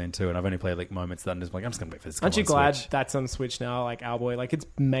Switch soon too. And I've only played like moments that I'm just like, I'm just gonna wait for this. Aren't you glad Switch. that's on Switch now? Like Owlboy, like it's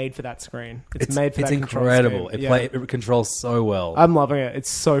made for that screen. It's made for that incredible. Control scheme. It controls so well. I'm loving it. It's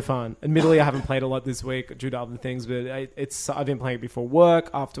so fun. Admittedly, I haven't played a lot this week due to other things, but I've been playing it before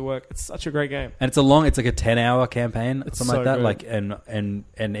work, after work. It's such a great game. And it's like a 10-hour campaign, something so like that. good. Like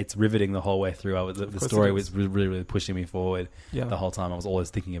and it's riveting the whole way through. The story was really, really pushing me forward the whole time. I was always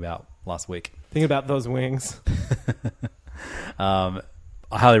thinking about last week. Thinking about those wings. I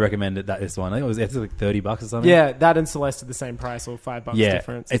highly recommend it. This one, I think it's like $30 or something. Yeah, that and Celeste are the same price, or $5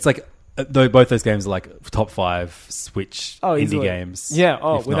 difference. It's like both those games are like top 5 Switch indie games. Yeah,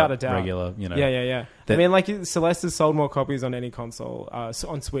 if without not a doubt. regular, Yeah. I mean, like Celeste has sold more copies on any console,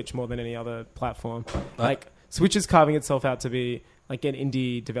 on Switch more than any other platform. Like Switch is carving itself out to be like an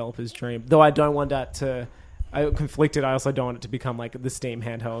indie developer's dream. Though I don't want that to. I'm conflicted. I also don't want it to become like the Steam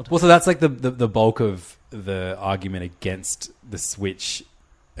handheld. Well, so that's like the bulk of the argument against the Switch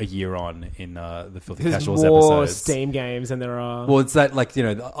a year on in the Filthy Casuals episodes. There's more episodes. Steam games than there are. Well, it's that like,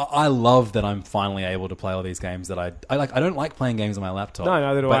 I love that I'm finally able to play all these games that I like. I don't like playing games on my laptop. No,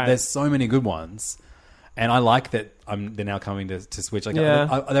 neither do but I. There's so many good ones. And I like that they're now coming to Switch. Like,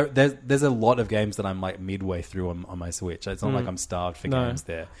 there's a lot of games that I'm like midway through on my Switch. It's not like I'm starved for games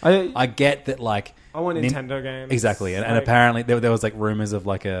there. I get that, like, I want Nintendo games. Exactly, and apparently there was like rumors of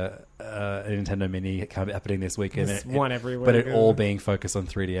like a Nintendo Mini happening this week, one every week, but it all being focused on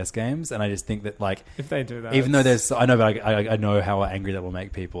 3DS games. And I just think that, like, if they do that, even though I know how angry that will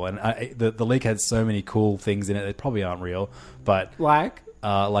make people, and the leak had so many cool things in it that probably aren't real, but like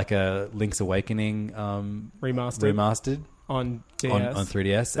a Link's Awakening remastered on DS. on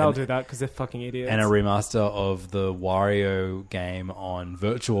 3DS. They'll do that because they're fucking idiots. And a remaster of the Wario game on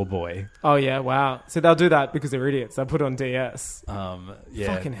Virtual Boy. Oh yeah, wow. So they'll do that because they're idiots. They'll put it on DS.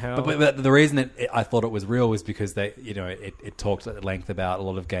 Yeah. Fucking hell. But the reason I thought it was real was because it talked at length about a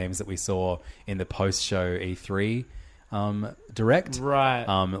lot of games that we saw in the post-show E3 direct, right?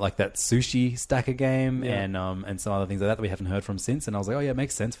 Like that Sushi Stacker game and some other things like that we haven't heard from since. And I was like, oh yeah, it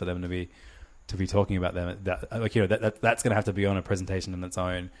makes sense for them to be talking about them. That's going to have to be on a presentation in its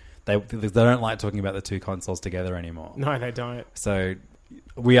own. They don't like talking about the two consoles together anymore. No, they don't. So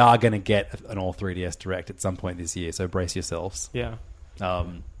we are going to get an all 3DS direct at some point this year. So brace yourselves. Yeah. I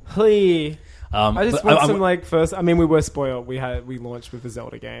just want some first. I mean, we were spoiled. We launched with a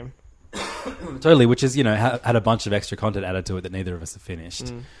Zelda game. Totally, which is had a bunch of extra content added to it that neither of us have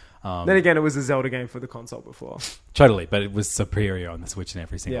finished. Then again, it was a Zelda game for the console before. Totally, but it was superior on the Switch in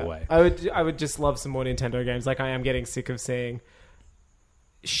every single way. I would just love some more Nintendo games. Like, I am getting sick of seeing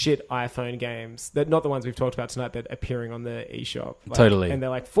shit iPhone games that not the ones we've talked about tonight, but appearing on the eShop. Totally, and they're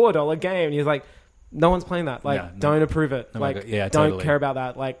like $4 game, and you're like, no one's playing that. Like, don't approve it. Don't care about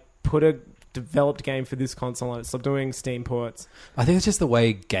that. Like, put a developed game for this console on it. Stop doing Steam ports. I think it's just the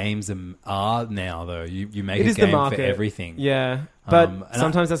way games are now, though. You make a game for everything. Yeah, but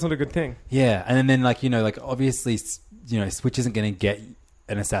sometimes that's not a good thing. Yeah, and then obviously, Switch isn't going to get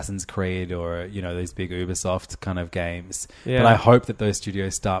an Assassin's Creed or these big Ubisoft kind of games. Yeah. But I hope that those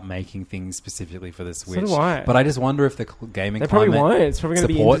studios start making things specifically for the Switch. So do I. But I just wonder if the gaming they probably won't. It's probably going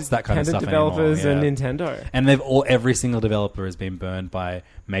to be supports that kind of stuff developers anymore. And Nintendo. And every single developer has been burned by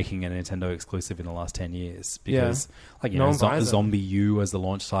making a Nintendo exclusive in the last 10 years because Zombie U as the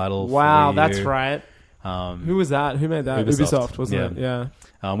launch title. Wow, for that's right. Who was that? Who made that? Ubisoft wasn't it? Yeah.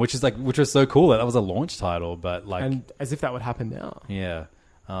 Which was so cool that was a launch title, but and as if that would happen now. Yeah.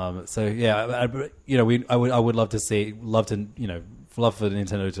 So yeah, I would love for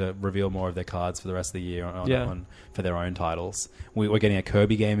Nintendo to reveal more of their cards for the rest of the year for their own titles. We're getting a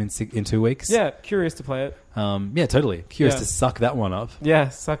Kirby game in 2 weeks. Yeah, curious to play it. Yeah, totally curious to suck that one up. Yeah,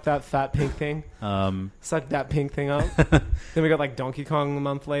 suck that fat pink thing. Suck that pink thing up. Then we got like Donkey Kong a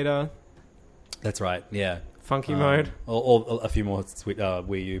month later. That's right. Yeah, funky mode. Or a few more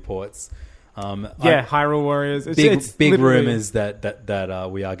Wii U ports. Hyrule Warriors. It's big rumors that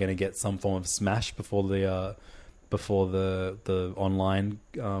we are going to get some form of Smash before the online.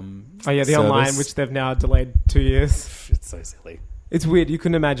 The online, which they've now delayed 2 years. It's so silly. It's weird. You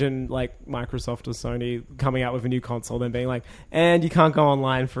couldn't imagine like Microsoft or Sony coming out with a new console, then being like, "And you can't go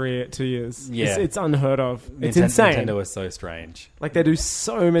online for 2 years." Yeah, it's unheard of. It's insane. Nintendo is so strange. Like they do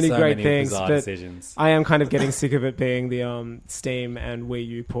so many great things, bizarre but decisions. I am kind of getting sick of it being the Steam and Wii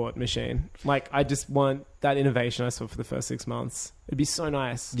U port machine. Like I just want that innovation I saw for the first 6 months. It'd be so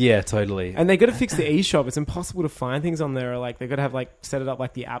nice. Yeah, totally. And they got to fix the eShop. It's impossible to find things on there. Like they got to have like set it up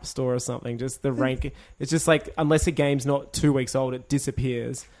like the App Store or something. Just the rank. It's just like unless a game's not 2 weeks old, it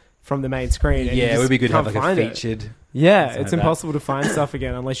disappears from the main screen. And yeah, it would be good to have can't like a find it. featured. Yeah, it's impossible to find stuff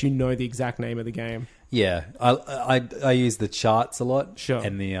again unless you know the exact name of the game. Yeah, I use the charts a lot. Sure.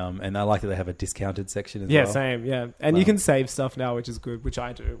 And the and I like that they have a discounted section as Yeah, well. same. Yeah, and you can save stuff now, which is good, which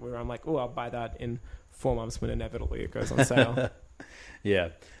I do. Where I'm like, oh, I'll buy that in 4 months when inevitably it goes on sale. Yeah,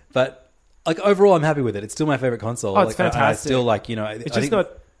 but like overall, I'm happy with it. It's still my favorite console. Oh, it's like, fantastic. I still like It's just not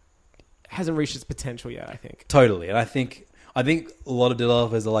hasn't reached its potential yet. I think totally, and I think a lot of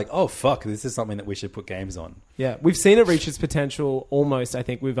developers are like, oh fuck, this is something that we should put games on. Yeah, we've seen it reach its potential almost. I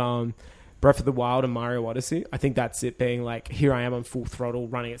think with Breath of the Wild and Mario Odyssey. I think that's it being like, here I am on full throttle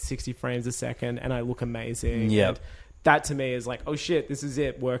running at 60 frames a second and I look amazing. Yeah. And that to me is like, oh shit, this is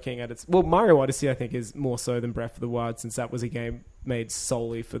it working at its... Well, Mario Odyssey I think is more so than Breath of the Wild since that was a game made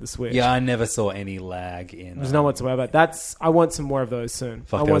solely for the Switch. Yeah, I never saw any lag in... There's none whatsoever. I want some more of those soon.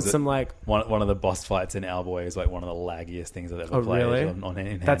 Fuck, I want some like... One of the boss fights in Owlboy is like one of the laggiest things I've ever played. Really?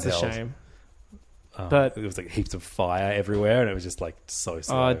 In That's handheld. a shame. But it was like heaps of fire everywhere, and it was just like so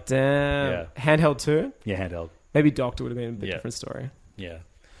slow. Oh damn! Yeah. Handheld too? Yeah, handheld. Maybe docked would have been a bit different story. Yeah,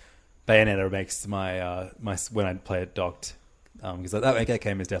 Bayonetta makes my when I play it docked because that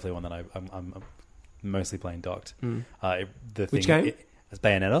game is definitely one that I'm mostly playing docked. Which game? It's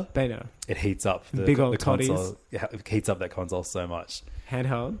Bayonetta. Bayonetta. It heats up the big old console. It heets up that console so much.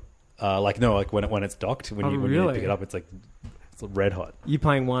 Handheld. When it's docked when you pick it up, it's like. Red hot. You're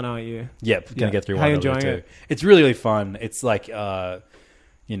playing one, aren't you? Yep, gonna get through How one. How you enjoying it? It's really, really fun. It's like, your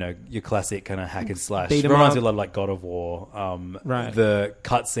classic kind of hack and slash. It reminds me a lot of like God of War. Right. The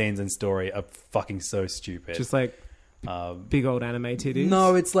cutscenes and story are fucking so stupid. Just like big old anime titties?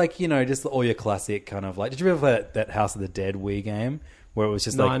 No, it's like, just all your classic kind of like... Did you ever play that House of the Dead Wii game? Where it was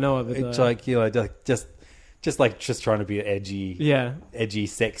just I know of it. It's like, just trying to be edgy,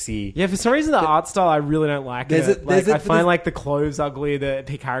 sexy. Yeah, for some reason the art style I really don't like it. I find like the clothes ugly, the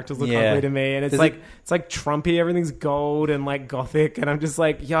characters look ugly to me, and it's like Trumpy, everything's gold and like gothic, and I'm just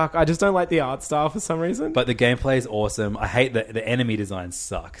like, yuck, I just don't like the art style for some reason. But the gameplay is awesome. I hate that the enemy design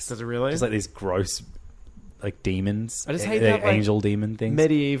sucks. Does it really? Just like these gross like demons. I just hate that angel demon things.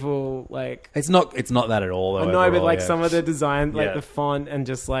 Medieval like It's not that at all though. I know, but like some of the design, like the font and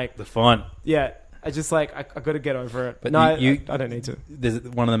just like the font. Yeah. I just like I got to get over it. But no, I don't need to. There's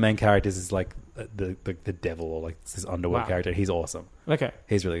one of the main characters is like the devil or like this underworld character. He's awesome. Okay,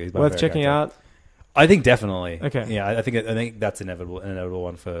 he's really good. Worth checking out. I think definitely. Okay, yeah, I think that's an inevitable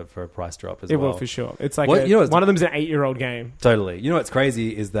one for a price drop as well. It will for sure. It's like one of them's an 8-year-old game. Totally. You know what's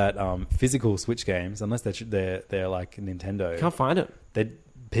crazy is that physical Switch games, unless they're like Nintendo, can't find it.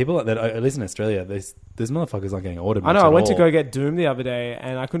 People that at least in Australia, these motherfuckers aren't getting ordered. I know. I went to go get Doom the other day,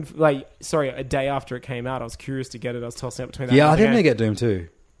 and I couldn't. A day after it came out, I was curious to get it. I was tossing up between that. Yeah, I didn't get Doom too.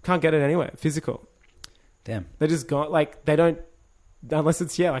 Can't get it anywhere. Physical. Damn. They just got they don't unless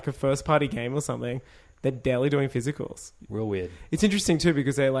it's like a first party game or something. They're barely doing physicals. Real weird. It's interesting too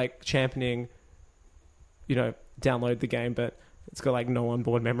because they're like championing, download the game, but it's got like no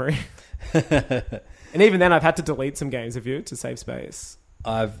onboard memory. And even then, I've had to delete some games of you to save space.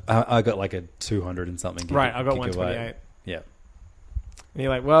 I got like a 200 and something. Right, I got 128. Yeah. And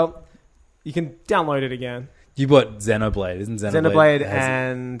you're like, well, you can download it again. You bought Xenoblade, isn't Xenoblade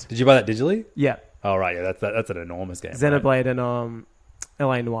and... Did you buy that digitally? Yeah. Oh, right, yeah, that's an enormous game. Xenoblade and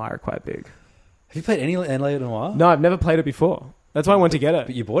LA Noire are quite big. Have you played any LA Noire? No, I've never played it before. That's why I wanted to get it.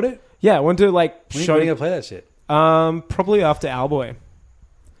 But you bought it? Yeah, I wanted to When are you going to play that shit? Probably after Owlboy.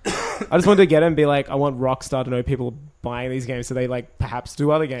 I just wanted to get it and be like, I want Rockstar to know people are buying these games so they like perhaps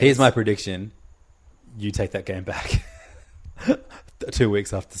do other games. Here's my prediction. You take that game back 2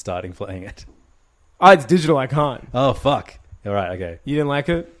 weeks after starting playing it. Oh, it's digital. I can't. Oh, fuck. All right, okay. You didn't like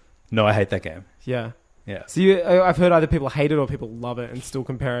it? No, I hate that game. Yeah. Yeah. So I've heard either people hate it or people love it and still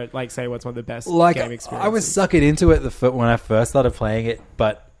compare it, like say what's one of the best game experiences. I was sucking into it when I first started playing it,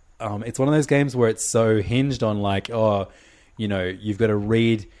 but it's one of those games where it's so hinged on like, you've got to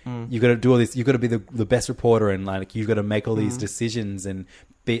read, you've got to do all this, you've got to be the best reporter, and like you've got to make all these decisions and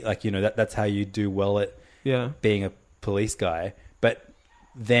be like, that's how you do well at being a police guy. But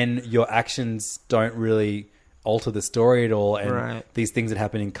then your actions don't really alter the story at all, and these things that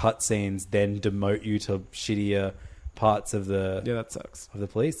happen in cutscenes then demote you to shittier parts of the that sucks of the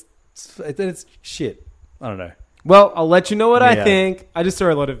police. It's shit. I don't know. Well, I'll let you know what I think. I just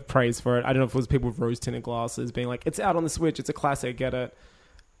saw a lot of praise for it. I don't know if it was people with rose-tinted glasses being like, it's out on the Switch, it's a classic, get it.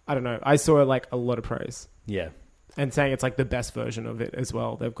 I don't know. I saw like a lot of praise. Yeah. and saying it's like the best version of it as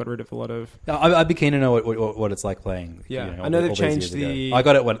well. They've got rid of a lot of. I'd be keen to know what it's like playing. Yeah, I know they've changed the. I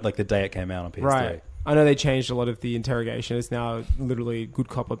got it like the day it came out on PS3. Right. I know they changed a lot of the interrogation. It's now literally good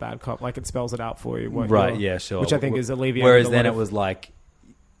cop or bad cop. Like it spells it out for you. Right. Yeah. Sure. Which I think is alleviating. Whereas then it was like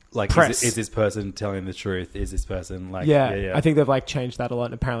is this person telling the truth? Is this person like? Yeah. I think they've like changed that a lot,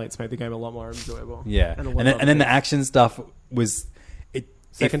 and apparently it's made the game a lot more enjoyable. Yeah. And then the action stuff was.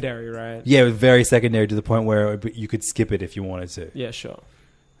 Secondary, right? Yeah, it was very secondary to the point where you could skip it if you wanted to. Yeah, sure.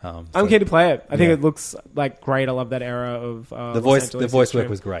 I'm keen to play it. I think it looks like great. I love that era of the voice work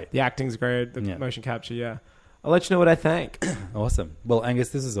was great. The acting's great. The motion capture, yeah. I'll let you know what I think. Awesome. Well,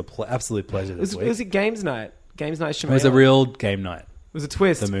 Angus, this is an absolute pleasure this week. It was a games night. Games night. It was a real game night. It was a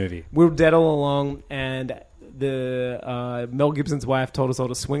twist. The movie. We were dead all along, and the Mel Gibson's wife told us all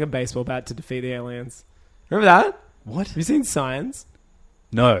to swing a baseball bat to defeat the aliens. Remember that? What? Have you seen Signs?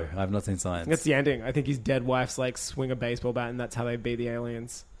 No, I've not seen Signs. That's the ending. I think his dead wife's like swing a baseball bat, and that's how they beat the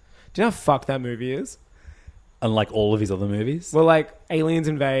aliens. Do you know how fucked that movie is? Unlike all of his other movies? Well, like, aliens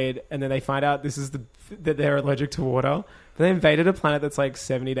invade, and then they find out that they're allergic to water. But they invaded a planet that's like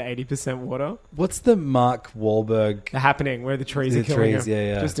 70 to 80% water. What's the Mark Wahlberg... The Happening, where the trees are killing him.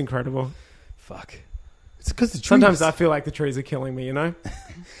 Yeah. Just incredible. Fuck. It's because the trees... Sometimes I feel like the trees are killing me, you know?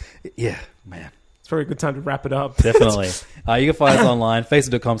 Yeah, man. Probably a good time to wrap it up. Definitely. You can find us online,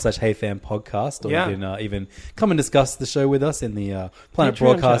 facebook.com/HeyFamPodcast, or you can even come and discuss the show with us in the Planet Patreon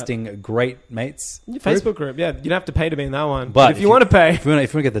Broadcasting chat. Great Mates Your Facebook group. Yeah, you don't have to pay to be in that one. But if you want to pay... If you want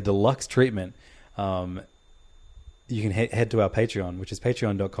to get the deluxe treatment, you can head to our Patreon, which is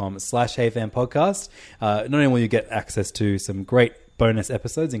patreon.com/HeyFamPodcast. Not only will you get access to some great bonus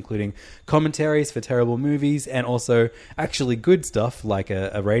episodes, including commentaries for terrible movies and also actually good stuff like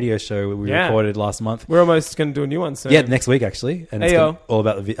a radio show we recorded last month. We're almost going to do a new one soon. Yeah, next week actually. And it's all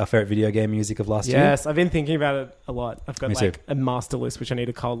about our favourite video game music of last year. Yes, I've been thinking about it a lot. I've got a master list which I need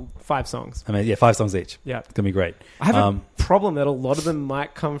to call 5 songs. I mean, 5 songs each. Yeah. It's going to be great. I have a problem that a lot of them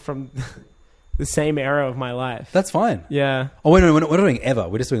might come from the same era of my life. That's fine. Yeah. Oh, wait, no, we're not doing ever.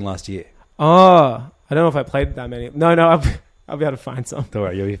 We're just doing last year. Oh, I don't know if I played that many. No, I'll be able to find some. Don't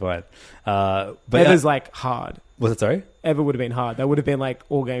worry, you'll be fine. But Ever's like hard. Was it, sorry? Ever would have been hard. That would have been like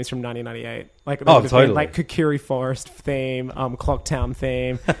all games from 1998. Like totally. Been like Kokiri Forest theme, Clocktown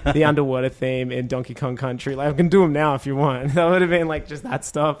theme, the Underwater theme in Donkey Kong Country. Like I can do them now if you want. That would have been like just that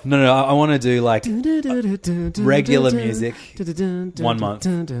stuff. No, I want to do like regular music, 1 month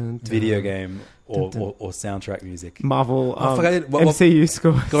video game or soundtrack music. Marvel MCU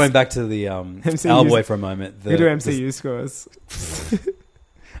scores. Going back to the Owlboy for a moment. You do MCU scores.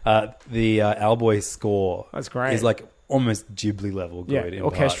 The Owlboy score that's great. Is like almost Ghibli level good. Yeah,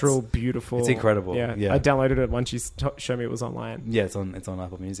 orchestral, beautiful. It's incredible. Yeah. I downloaded it once you showed me it was online. Yeah, it's on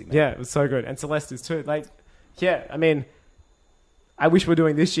Apple Music now. Yeah, it was so good. And Celeste is too. Like, yeah, I mean, I wish we were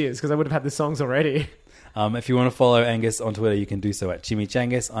doing this year's because I would have had the songs already. If you want to follow Angus on Twitter, you can do so at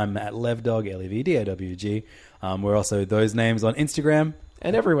Chimichangus. I'm at Levdog, LEVDAWG. We're also those names on Instagram.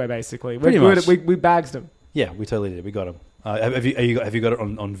 And everywhere, basically. Pretty much. We bagged them. Yeah, we totally did. We got them. Have you got it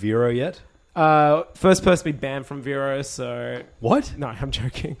on Vero yet? First person to be banned from Vero, so... What? No, I'm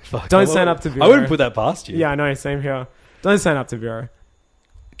joking. Fuck. Don't sign up to Vero. I wouldn't put that past you. Yeah, I know, same here. Don't sign up to Vero.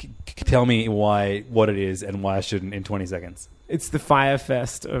 Tell me what it is and why I shouldn't in 20 seconds. It's the Fire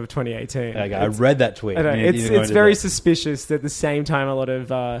Fest of 2018. Okay, I read that tweet. It's very suspicious that at the same time a lot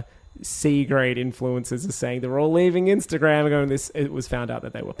of C-grade influencers are saying they're all leaving Instagram and going this. It was found out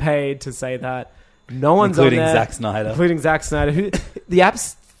that they were paid to say that. No one's including on there. Zack Snyder. Including Zack Snyder. The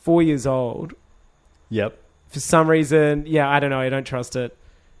app's 4 years old. Yep. For some reason, I don't know. I don't trust it.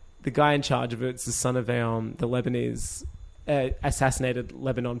 The guy in charge of it's the son of the Lebanese assassinated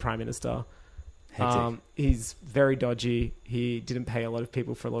Lebanon prime minister. He's very dodgy. He didn't pay a lot of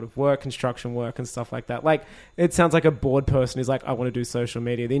people for a lot of work, construction work and stuff like that. Like, it sounds like a bored person who's like, I want to do social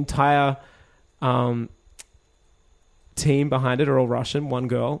media. The entire team behind it are all Russian, one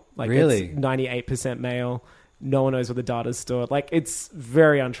girl. Like, really? It's 98% male. No one knows where the data's stored. Like, it's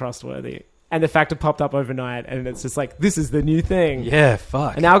very untrustworthy. And the fact it popped up overnight and it's just like, this is the new thing. Yeah,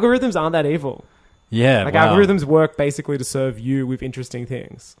 fuck. And algorithms aren't that evil. Yeah, like, algorithms work basically to serve you with interesting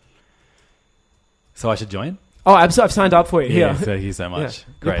things. So I should join? Oh, I've signed up for you. Yeah, thank you so much.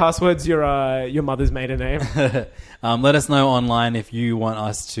 Yeah. Great. Your password's your mother's maiden name. Let us know online if you want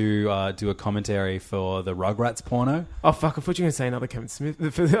us to do a commentary for the Rugrats porno. Oh, fuck. I thought you were going to say another Kevin Smith.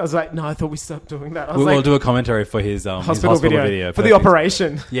 I was like, no, I thought we stopped doing that. We'll do a commentary for his hospital video. For the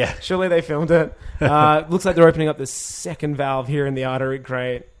operation. Yeah. Surely they filmed it. Looks like they're opening up the second valve here in the artery.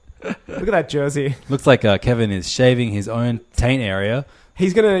 Great. Look at that jersey. Looks like Kevin is shaving his own taint area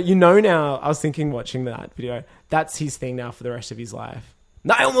He's gonna, now, I was thinking watching that video, that's his thing now for the rest of his life.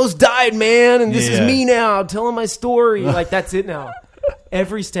 I almost died, man, and this is me now, telling my story. Like, that's it now.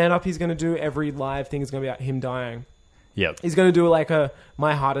 Every stand-up he's gonna do, every live thing is gonna be about him dying. Yep. He's gonna do like a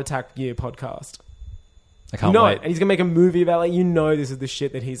My Heart Attack Year podcast. I can't wait. And he's gonna make a movie about, like, this is the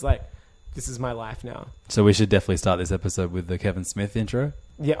shit that he's like, this is my life now. So we should definitely start this episode with the Kevin Smith intro.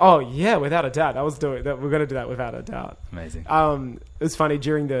 Yeah. Oh, yeah. Without a doubt. We're gonna do that without a doubt. Amazing. It's funny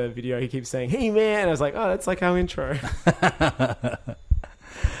during the video. He keeps saying, "Hey, man." I was like, "Oh, that's like our intro."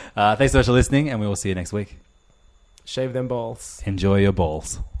 Thanks so much for listening, and we will see you next week. Shave them balls. Enjoy your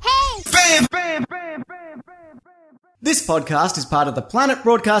balls. Hey! Bam, bam, bam, bam, bam. This podcast is part of the Planet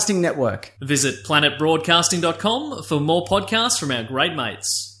Broadcasting Network. Visit planetbroadcasting.com for more podcasts from our great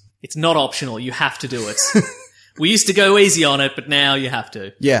mates. It's not optional. You have to do it. We used to go easy on it, but now you have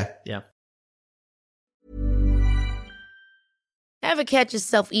to. Yeah. Yeah. Ever catch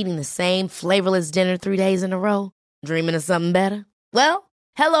yourself eating the same flavorless dinner 3 days in a row? Dreaming of something better? Well,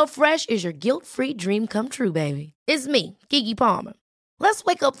 HelloFresh is your guilt-free dream come true, baby. It's me, Keke Palmer. Let's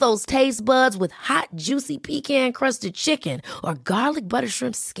wake up those taste buds with hot, juicy pecan-crusted chicken or garlic butter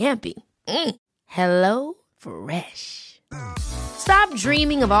shrimp scampi. Hello Fresh. Stop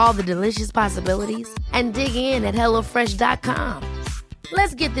dreaming of all the delicious possibilities and dig in at HelloFresh.com.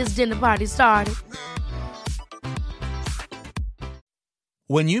 Let's get this dinner party started.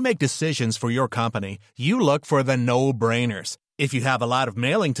 When you make decisions for your company, you look for the no-brainers. If you have a lot of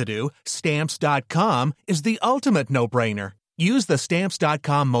mailing to do, Stamps.com is the ultimate no-brainer. Use the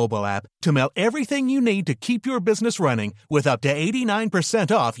Stamps.com mobile app to mail everything you need to keep your business running with up to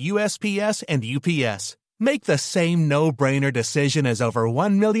 89% off USPS and UPS. Make the same no-brainer decision as over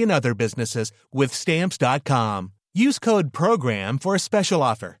 1 million other businesses with Stamps.com. Use code PROGRAM for a special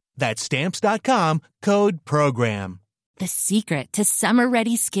offer. That's Stamps.com, code PROGRAM. The secret to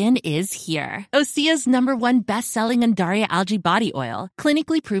summer-ready skin is here. Osea's #1 best-selling Undaria Algae Body Oil,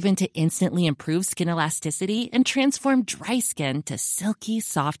 clinically proven to instantly improve skin elasticity and transform dry skin to silky,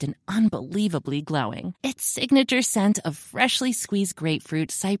 soft, and unbelievably glowing. Its signature scent of freshly squeezed grapefruit,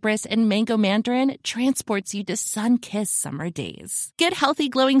 cypress, and mango mandarin transports you to sun-kissed summer days. Get healthy,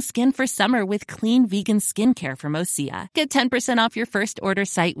 glowing skin for summer with clean, vegan skincare from Osea. Get 10% off your first order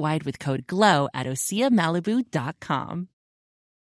site-wide with code GLOW at OseaMalibu.com.